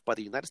bought off by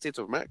the United States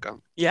of America.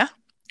 Yeah.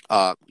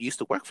 Used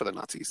to work for the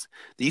Nazis.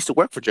 They used to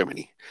work for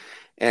Germany.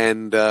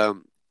 And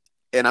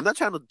I'm not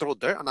trying to throw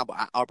dirt on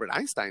Albert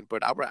Einstein,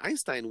 but Albert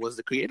Einstein was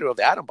the creator of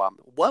the atom bomb.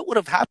 What would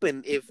have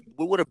happened if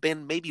we would have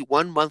been maybe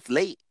 1 month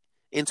late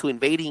into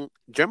invading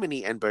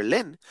Germany and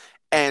Berlin,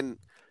 and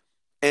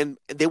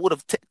they would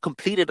have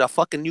completed a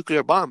fucking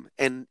nuclear bomb,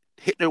 and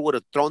Hitler would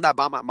have thrown that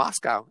bomb at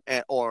Moscow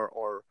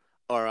or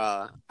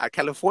at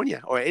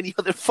California or any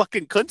other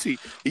fucking country?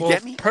 You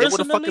get me? They would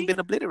have fucking been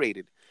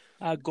obliterated.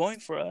 Going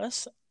for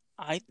us,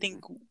 I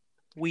think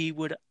we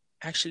would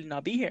actually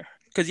not be here,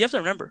 because you have to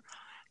remember,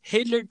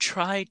 Hitler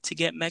tried to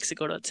get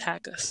Mexico to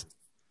attack us.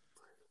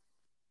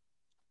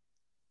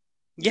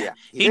 Yeah,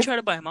 he tried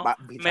to buy him out.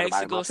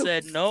 Mexico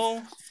said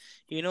no.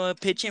 You know,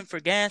 pitch in for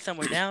gas and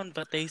we're down.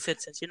 But they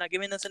said, since you're not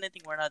giving us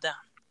anything, we're not down.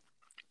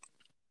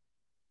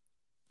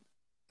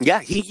 Yeah,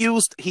 he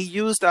used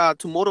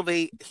to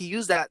motivate. He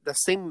used the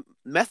same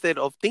method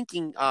of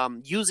thinking,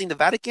 using the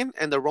Vatican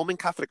and the Roman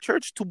Catholic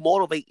Church to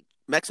motivate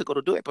Mexico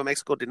to do it, but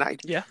Mexico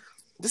denied. Yeah,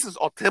 this is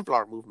all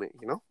Templar movement,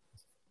 you know.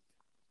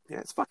 Yeah,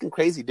 it's fucking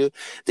crazy, dude.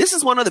 This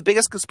is one of the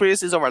biggest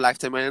conspiracies of our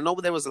lifetime, and I know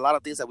there was a lot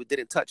of things that we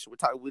didn't touch.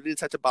 We didn't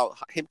touch about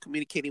him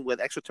communicating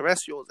with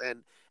extraterrestrials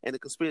and the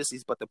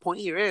conspiracies, but the point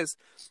here is,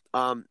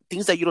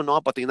 things that you don't know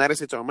about the United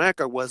States of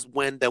America was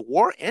when the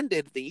war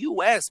ended, the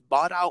U.S.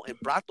 bought out and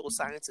brought those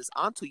scientists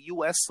onto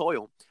U.S.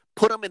 soil,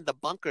 put them in the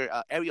bunker,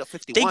 Area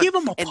 51. They gave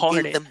them a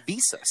pardon. Gave them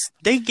visas.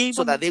 They gave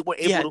so them, that they were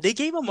able. They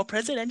gave them a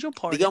presidential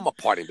pardon. They gave them a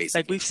pardon, basically,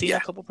 like we've seen a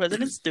couple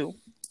presidents do.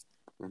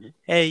 Mm-hmm.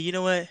 Hey, you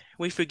know what?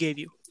 We forgave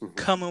you. Mm-hmm.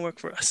 Come and work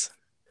for us.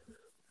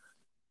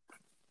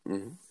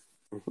 Mm-hmm.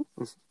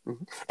 Mm-hmm.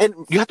 Mm-hmm. And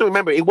you have to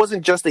remember, it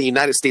wasn't just the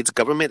United States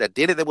government that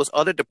did it. There was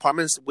other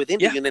departments within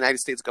the United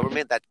States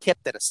government that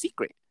kept it a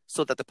secret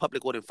so that the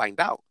public wouldn't find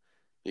out.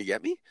 You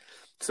get me?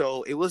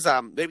 So it was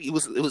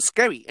it was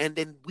scary. And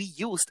then we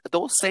used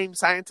those same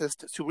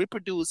scientists to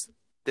reproduce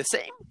the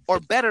same or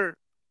better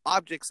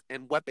objects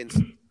and weapons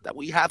that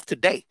we have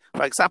today.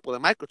 For example, the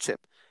microchip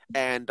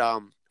and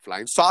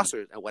flying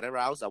saucers and whatever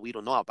else that we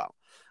don't know about.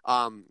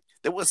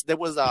 There was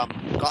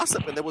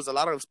gossip, and there was a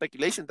lot of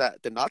speculation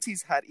that the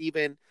Nazis had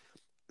even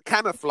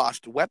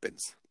camouflaged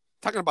weapons.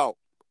 Talking about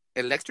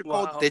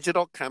electrical,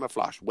 digital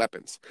camouflage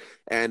weapons,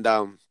 and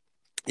and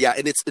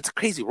it's a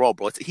crazy role,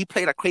 bro. He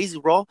played a crazy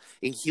role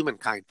in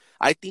humankind.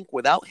 I think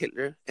without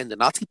Hitler and the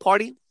Nazi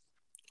Party,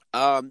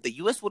 the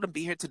U.S. wouldn't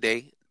be here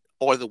today,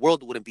 or the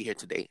world wouldn't be here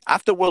today.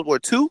 After World War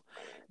II,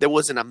 there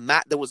was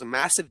a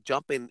massive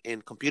jump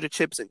in computer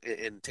chips and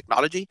in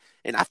technology,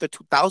 and after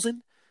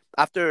 2000.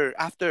 After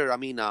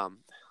the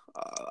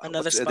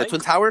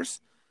Twin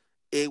Towers,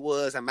 it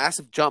was a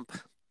massive jump,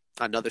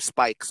 another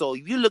spike. So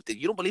if you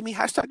don't believe me,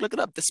 hashtag look it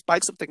up. The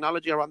spikes of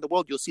technology around the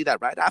world, you'll see that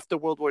right after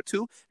World War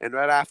II and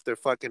right after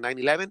fucking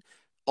 9/11,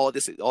 all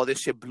this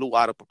shit blew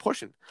out of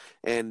proportion.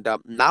 And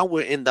now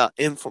we're in the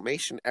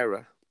information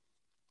era,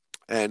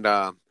 and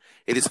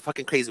it is a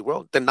fucking crazy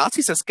world. The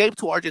Nazis escaped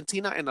to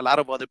Argentina and a lot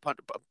of other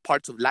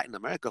parts of Latin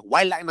America.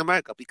 Why Latin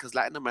America? Because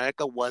Latin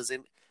America was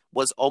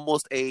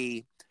almost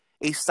a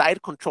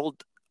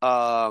side-controlled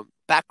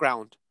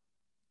background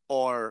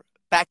or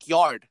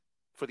backyard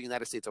for the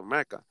United States of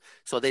America.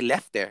 So they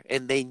left there,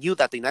 and they knew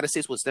that the United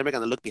States was never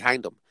going to look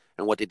behind them.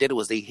 And what they did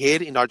was they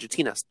hid in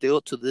Argentina.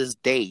 Still to this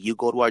day, you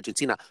go to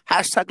Argentina,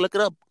 hashtag look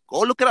it up.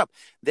 Go look it up.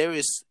 There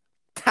is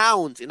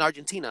towns in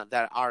Argentina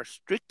that are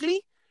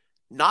strictly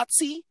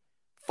Nazi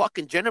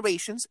fucking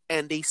generations,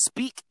 and they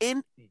speak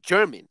in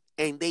German,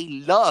 and they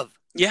love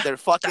their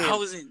fucking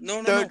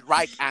Third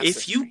Reich ancestors.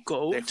 If you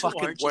go They to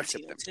fucking worship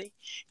Argentina them. today,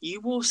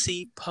 you will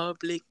see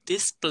public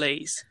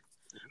displays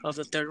of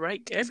the Third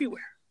Reich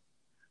everywhere.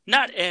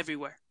 Not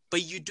everywhere,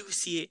 but you do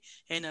see it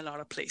in a lot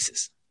of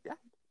places.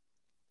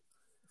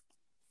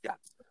 Yeah,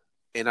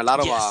 in a lot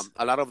of Yes.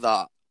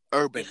 the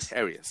urban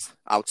areas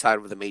outside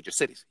of the major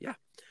cities. Yeah,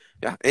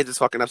 it is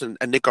fucking up.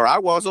 And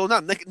Nicaragua, so now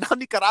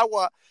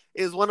Nicaragua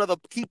is one of the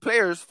key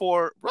players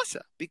for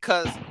Russia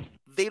because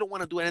they don't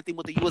want to do anything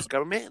with the U.S.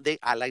 government. They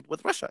allied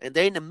with Russia, and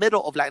they're in the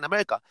middle of Latin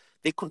America.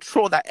 They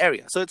control that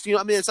area, so it's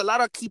it's a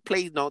lot of key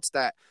play notes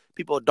that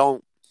people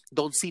don't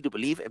see to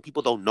believe, and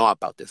people don't know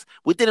about this.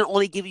 We didn't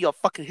only give you a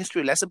fucking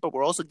history lesson, but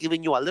we're also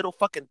giving you a little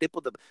fucking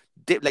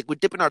like we're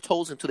dipping our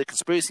toes into the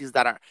conspiracies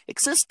that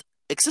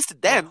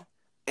existed then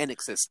and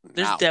exist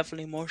There's now.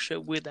 definitely more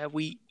shit that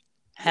we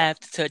have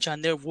to touch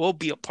on. There will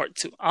be a part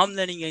 2. I'm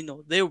letting you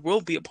know there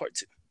will be a part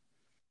 2.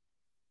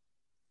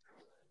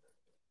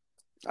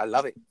 I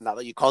love it. Now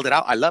that you called it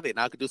out, I love it.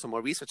 Now I could do some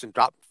more research and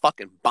drop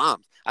fucking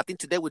bombs. I think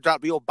today we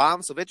dropped real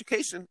bombs of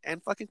education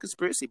and fucking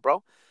conspiracy,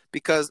 bro.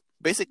 Because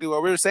basically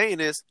what we were saying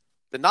is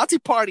the Nazi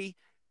party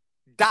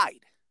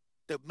died.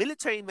 The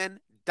military men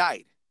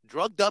died,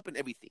 drugged up and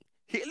everything.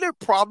 Hitler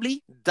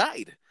probably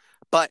died.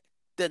 But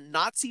the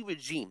Nazi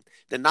regime,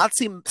 the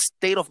Nazi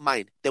state of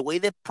mind, the way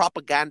they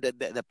propaganda,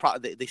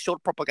 they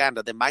showed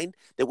propaganda, the mind,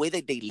 the way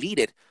that they lead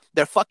it,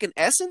 their fucking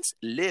essence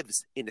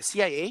lives in the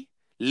CIA,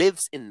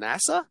 lives in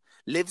NASA,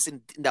 lives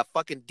in the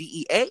fucking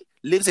DEA,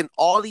 lives in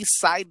all these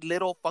side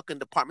little fucking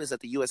departments that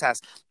the U.S. has.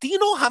 Do you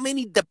know how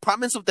many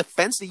departments of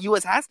defense the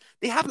U.S. has?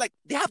 They have the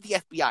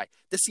FBI,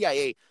 the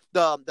CIA,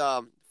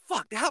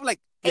 they have like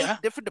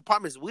 8 different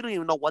departments. We don't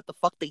even know what the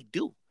fuck they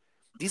do.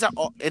 These are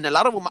all, and a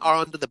lot of them are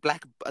under the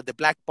black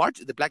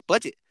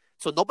budget.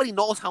 So nobody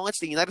knows how much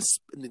the United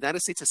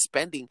States is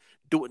spending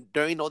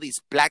during all these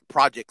black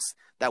projects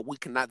that we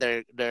cannot.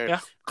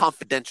 They're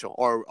confidential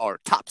or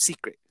top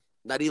secret.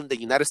 Not even the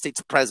United States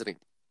president.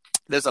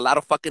 There's a lot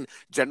of fucking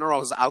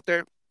generals out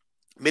there,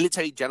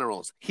 military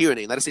generals here in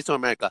the United States of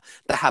America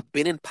that have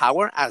been in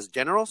power as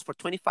generals for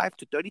 25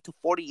 to 30 to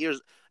 40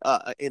 years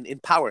in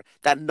power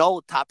that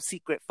know top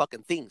secret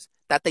fucking things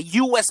that the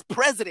U.S.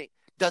 president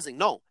doesn't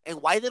know.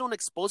 And why they don't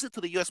expose it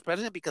to the U.S.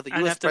 president? Because the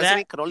U.S.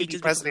 president could only be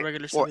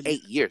president for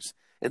 8 years.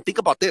 And think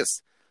about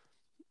this.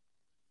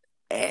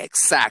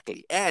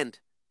 Exactly. And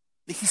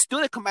he's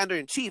still a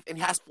commander-in-chief, and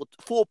he has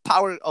full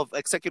power of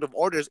executive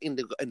orders in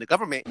the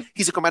government.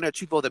 He's a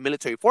commander-in-chief of the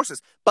military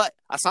forces. But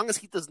as long as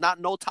he does not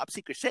know top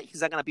secret shit,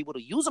 he's not going to be able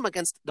to use them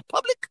against the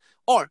public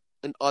or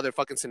in other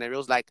fucking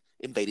scenarios like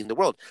invading the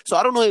world. So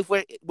I don't know if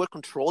we're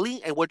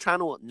controlling and we're trying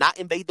to not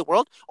invade the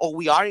world, or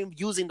we are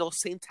using those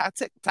same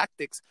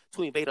tactics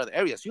to invade other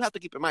areas. You have to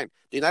keep in mind,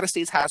 the United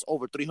States has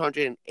over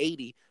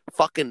 380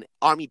 fucking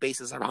army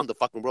bases around the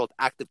fucking world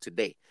active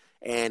today.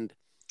 And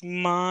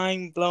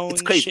mind-blowing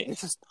it's crazy. shit.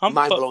 It's just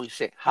mind-blowing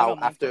shit. How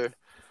after...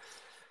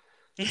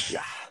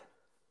 Yeah.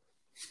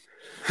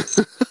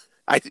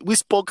 We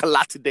spoke a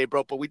lot today,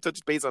 bro, but we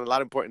touched base on a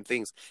lot of important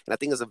things. And I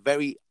think it's a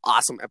very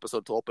awesome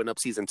episode to open up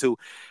season 2.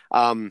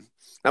 Now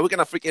we're going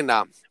to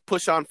freaking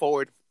push on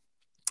forward.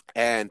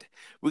 And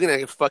we're going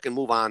to fucking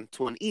move on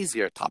to an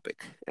easier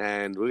topic.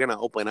 And we're going to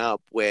open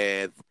up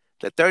with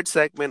the third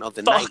segment of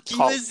the night. Fuck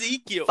you,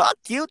 Ezekiel. Fuck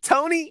you,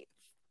 Tony.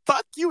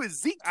 Fuck you,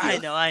 Ezekiel.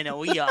 I know.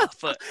 We off,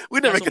 but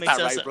we never get that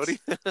right, Brody.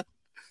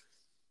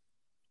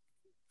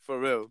 For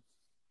real.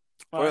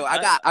 For real.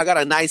 I got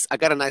a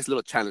nice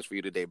little challenge for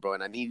you today, bro.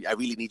 And I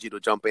really need you to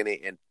jump in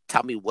it and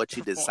tell me what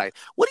you decide.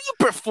 What do you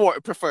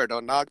prefer,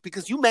 Dog?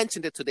 Because you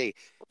mentioned it today.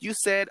 You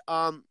said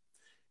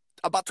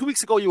about 2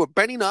 weeks ago you were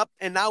burning up,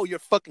 and now you're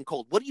fucking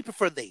cold. What do you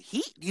prefer, the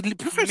heat? Do you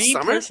prefer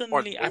summer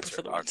or winter? I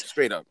prefer the winter.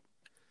 Straight up.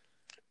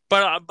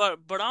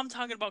 But I'm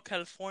talking about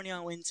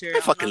California winter. I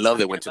fucking love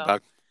the winter,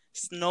 dog.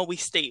 Snowy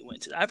state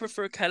winter. I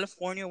prefer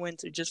California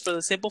winter just for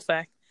the simple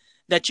fact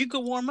that you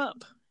could warm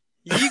up.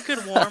 You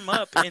could warm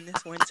up in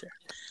this winter.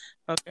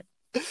 Okay.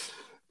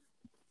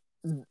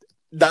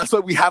 That's why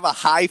we have a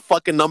high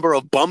fucking number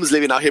of bums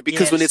living out here,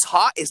 because when it's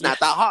hot, it's not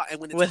that hot,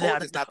 and when it's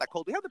cold, it's not that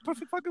cold. We have the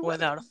perfect fucking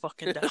weather. Without a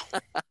fucking doubt.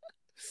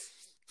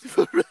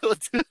 For real,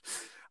 dude.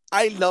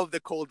 I love the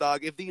cold,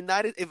 dog.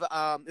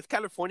 If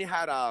California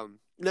had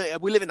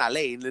we live in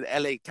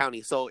LA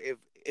County, so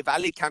if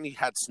LA County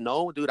had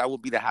snow, dude, I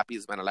would be the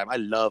happiest man alive. I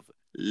love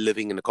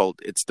living in the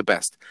cold. It's the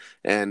best.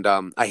 And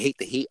I hate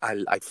the heat.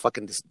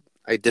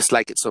 I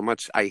dislike it so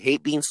much. I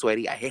hate being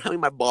sweaty. I hate having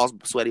my balls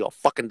sweaty all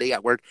fucking day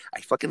at work.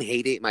 I fucking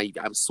hate it.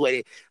 I'm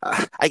sweaty.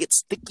 I get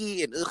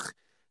sticky and ugh.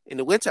 In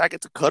the winter, I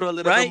get to cuddle a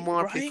little bit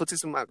more. Play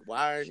footsies with my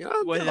wire. You know,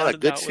 all that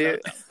good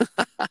shit.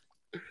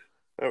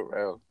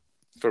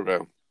 For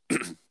real.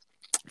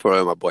 For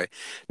real, my boy.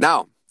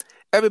 Now,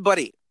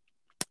 everybody,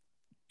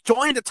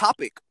 join the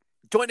topic.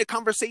 Join the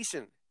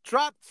conversation.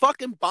 Drop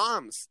fucking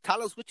bombs.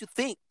 Tell us what you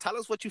think. Tell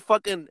us what you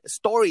fucking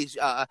stories,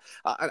 a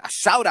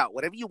shout out,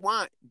 whatever you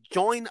want.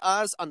 Join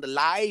us on the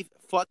live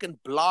fucking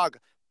blog,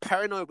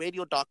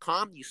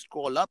 paranoidradio.com. You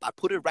scroll up. I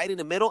put it right in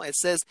the middle. It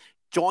says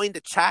join the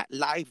chat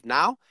live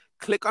now.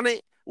 Click on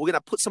it. We're going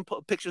to put some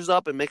pictures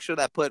up and make sure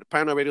that I put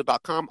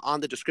paranoidradio.com on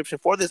the description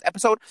for this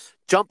episode.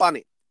 Jump on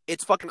it.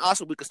 It's fucking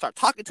awesome. We can start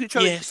talking to each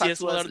other. Yes,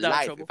 Without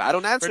live. trouble. If I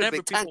don't answer, Remember,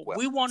 Big Tank people, will.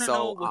 we want to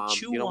know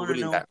what you want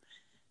to know, that.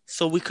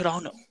 so we could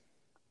all know.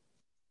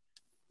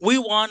 We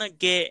want to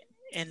get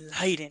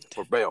enlightened.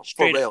 For real.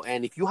 Straight For real.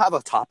 And if you have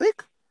a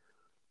topic,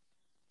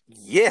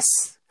 yes,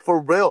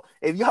 for real.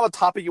 If you have a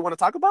topic you want to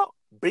talk about,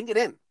 bring it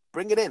in.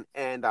 Bring it in.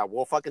 And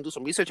we'll fucking do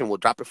some research and we'll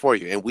drop it for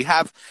you. And we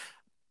have,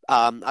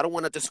 I don't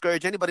want to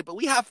discourage anybody, but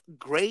we have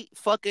great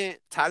fucking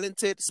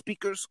talented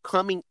speakers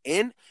coming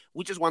in.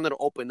 We just wanted to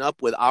open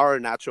up with our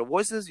natural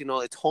voices. You know,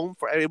 it's home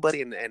for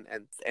everybody.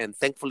 And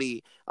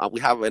thankfully,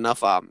 we have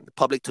enough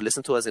public to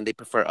listen to us and they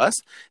prefer us.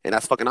 And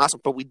that's fucking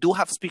awesome. But we do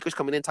have speakers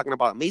coming in talking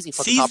about amazing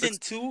fucking Season topics.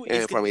 2 and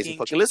is for amazing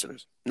fucking changing.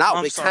 listeners. Now,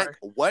 I'm Big Tank,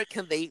 sorry. where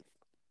can they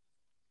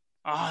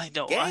I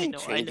know.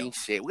 game-changing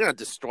shit? We're going to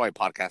destroy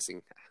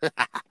podcasting.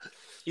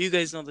 You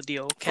guys know the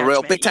deal. For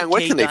real. Catch Big Tank,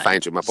 where can they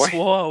find you, my boy?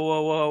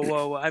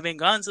 Whoa. I've been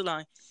gone so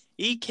long.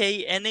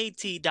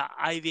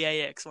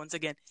 EKNAT.IVIX. Once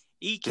again,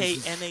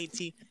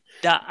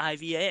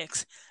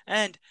 EKNAT.IVIX.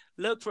 And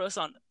look for us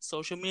on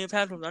social media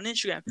platforms on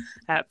Instagram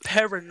at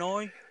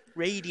Paranoid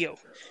Radio.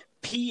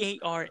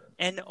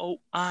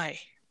 PARNOI.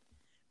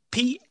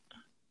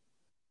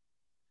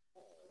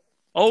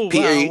 Oh,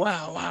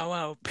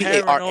 wow.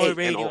 Paranoid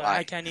Radio.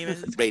 I can't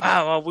even. Radio.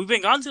 Wow, we've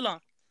been gone too long.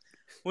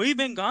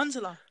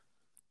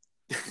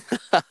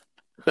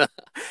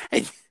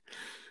 Hey,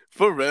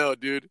 for real,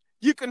 dude.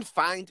 You can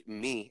find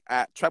me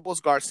at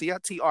Trebles Garcia,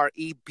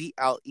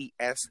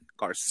 TREBLES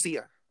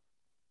Garcia,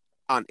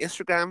 on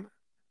Instagram,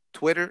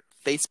 Twitter,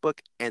 Facebook,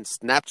 and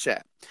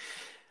Snapchat.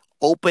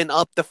 Open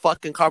up the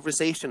fucking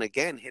conversation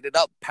again. Hit it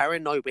up,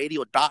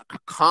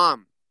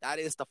 paranoidradio.com. That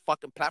is the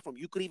fucking platform.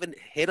 You could even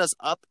hit us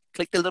up,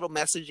 click the little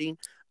messaging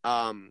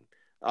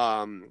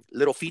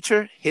little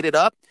feature, hit it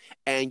up,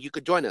 and you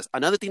could join us.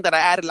 Another thing that I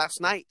added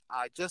last night,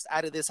 I just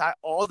added this,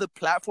 all the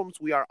platforms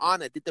we are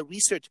on. I did the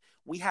research.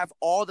 We have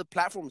all the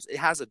platforms. It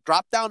has a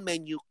drop-down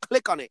menu.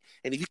 Click on it.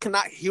 And if you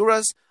cannot hear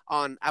us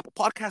on Apple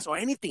Podcasts or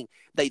anything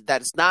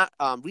that is not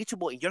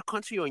reachable in your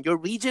country or in your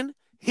region,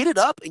 hit it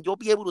up, and you'll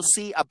be able to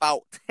see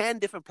about 10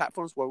 different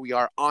platforms where we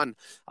are on.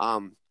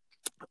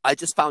 I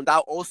just found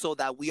out also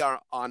that we are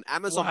on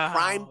Amazon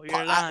Prime,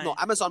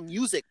 Amazon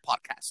Music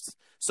podcasts.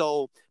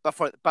 So, but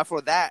for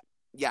that,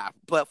 you have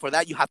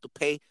to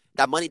pay.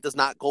 That money does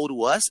not go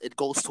to us; it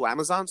goes to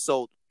Amazon.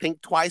 So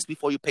think twice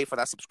before you pay for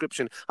that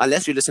subscription,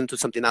 unless you listen to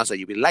something else that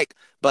you really like.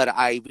 But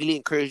I really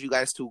encourage you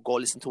guys to go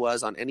listen to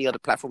us on any other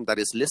platform that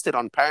is listed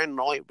on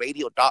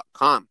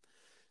paranoidradio.com.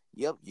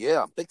 Yep,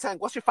 yeah. Big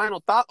Tank, what's your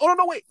final thought? Oh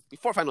no, wait!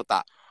 Before final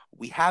thought,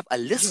 we have a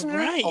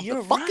listener of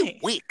the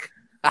fucking week.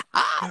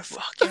 You're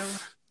fucking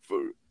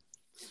for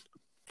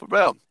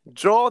real.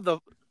 Draw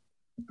the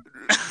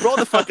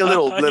fucking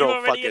little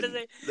okay.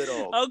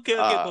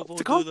 But we'll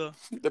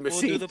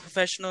do the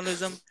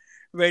professionalism.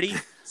 Ready?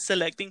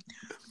 Selecting.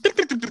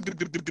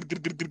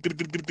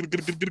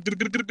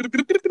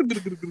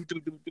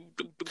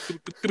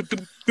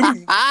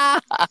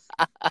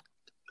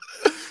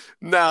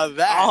 Now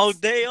that's all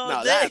day.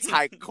 That's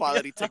high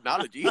quality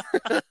technology.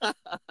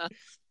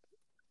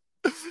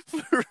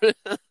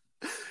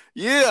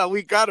 Yeah,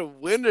 we got a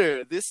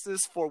winner. This is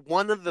for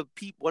one of the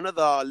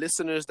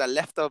listeners that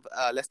left us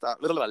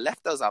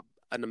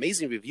an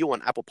amazing review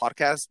on Apple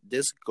Podcasts.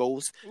 This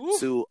goes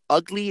to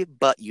Ugly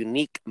But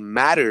Unique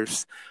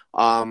Matters.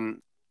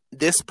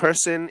 This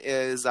person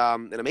is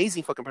an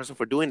amazing fucking person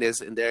for doing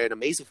this, and they're an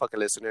amazing fucking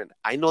listener.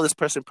 I know this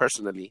person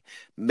personally,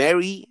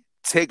 Mary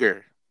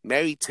Tiggs.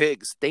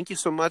 Thank you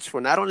so much for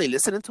not only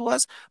listening to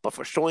us, but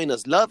for showing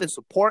us love and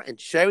support and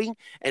sharing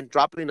and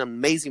dropping an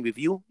amazing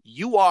review.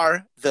 You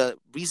are the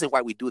reason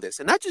why we do this.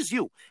 And not just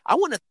you. I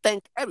want to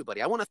thank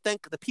everybody. I want to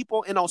thank the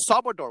people in El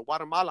Salvador,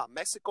 Guatemala,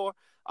 Mexico,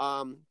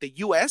 the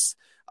U.S.,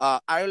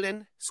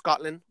 Ireland,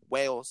 Scotland,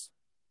 Wales,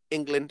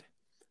 England,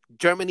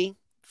 Germany,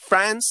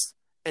 France,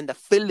 and the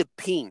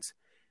Philippines.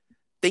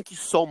 Thank you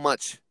so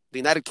much. The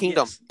United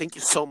Kingdom, Thank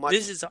you so much.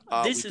 This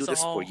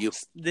for you.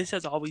 This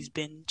has always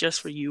been just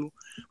for you.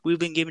 We've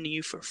been giving it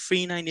you for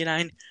free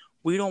 99.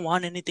 We don't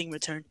want anything in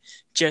return,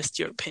 just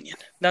your opinion.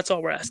 That's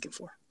all we're asking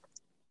for.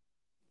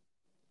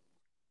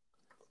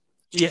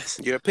 Yes.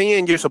 Your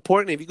opinion, your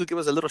support, and if you could give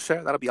us a little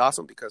share, that'll be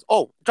awesome. Because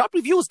drop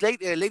reviews,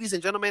 ladies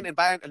and gentlemen, and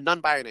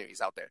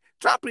non-binaries out there.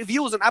 Drop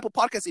reviews on Apple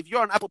Podcasts. If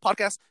you're on Apple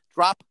Podcasts,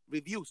 drop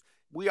reviews.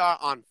 We are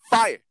on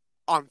fire.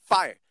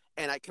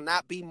 And I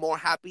cannot be more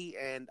happy,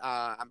 and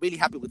I'm really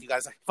happy with you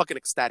guys. I'm fucking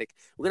ecstatic.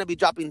 We're going to be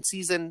dropping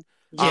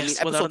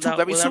episode 2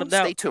 very soon.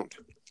 Stay tuned.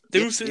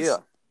 Deuces. Yeah.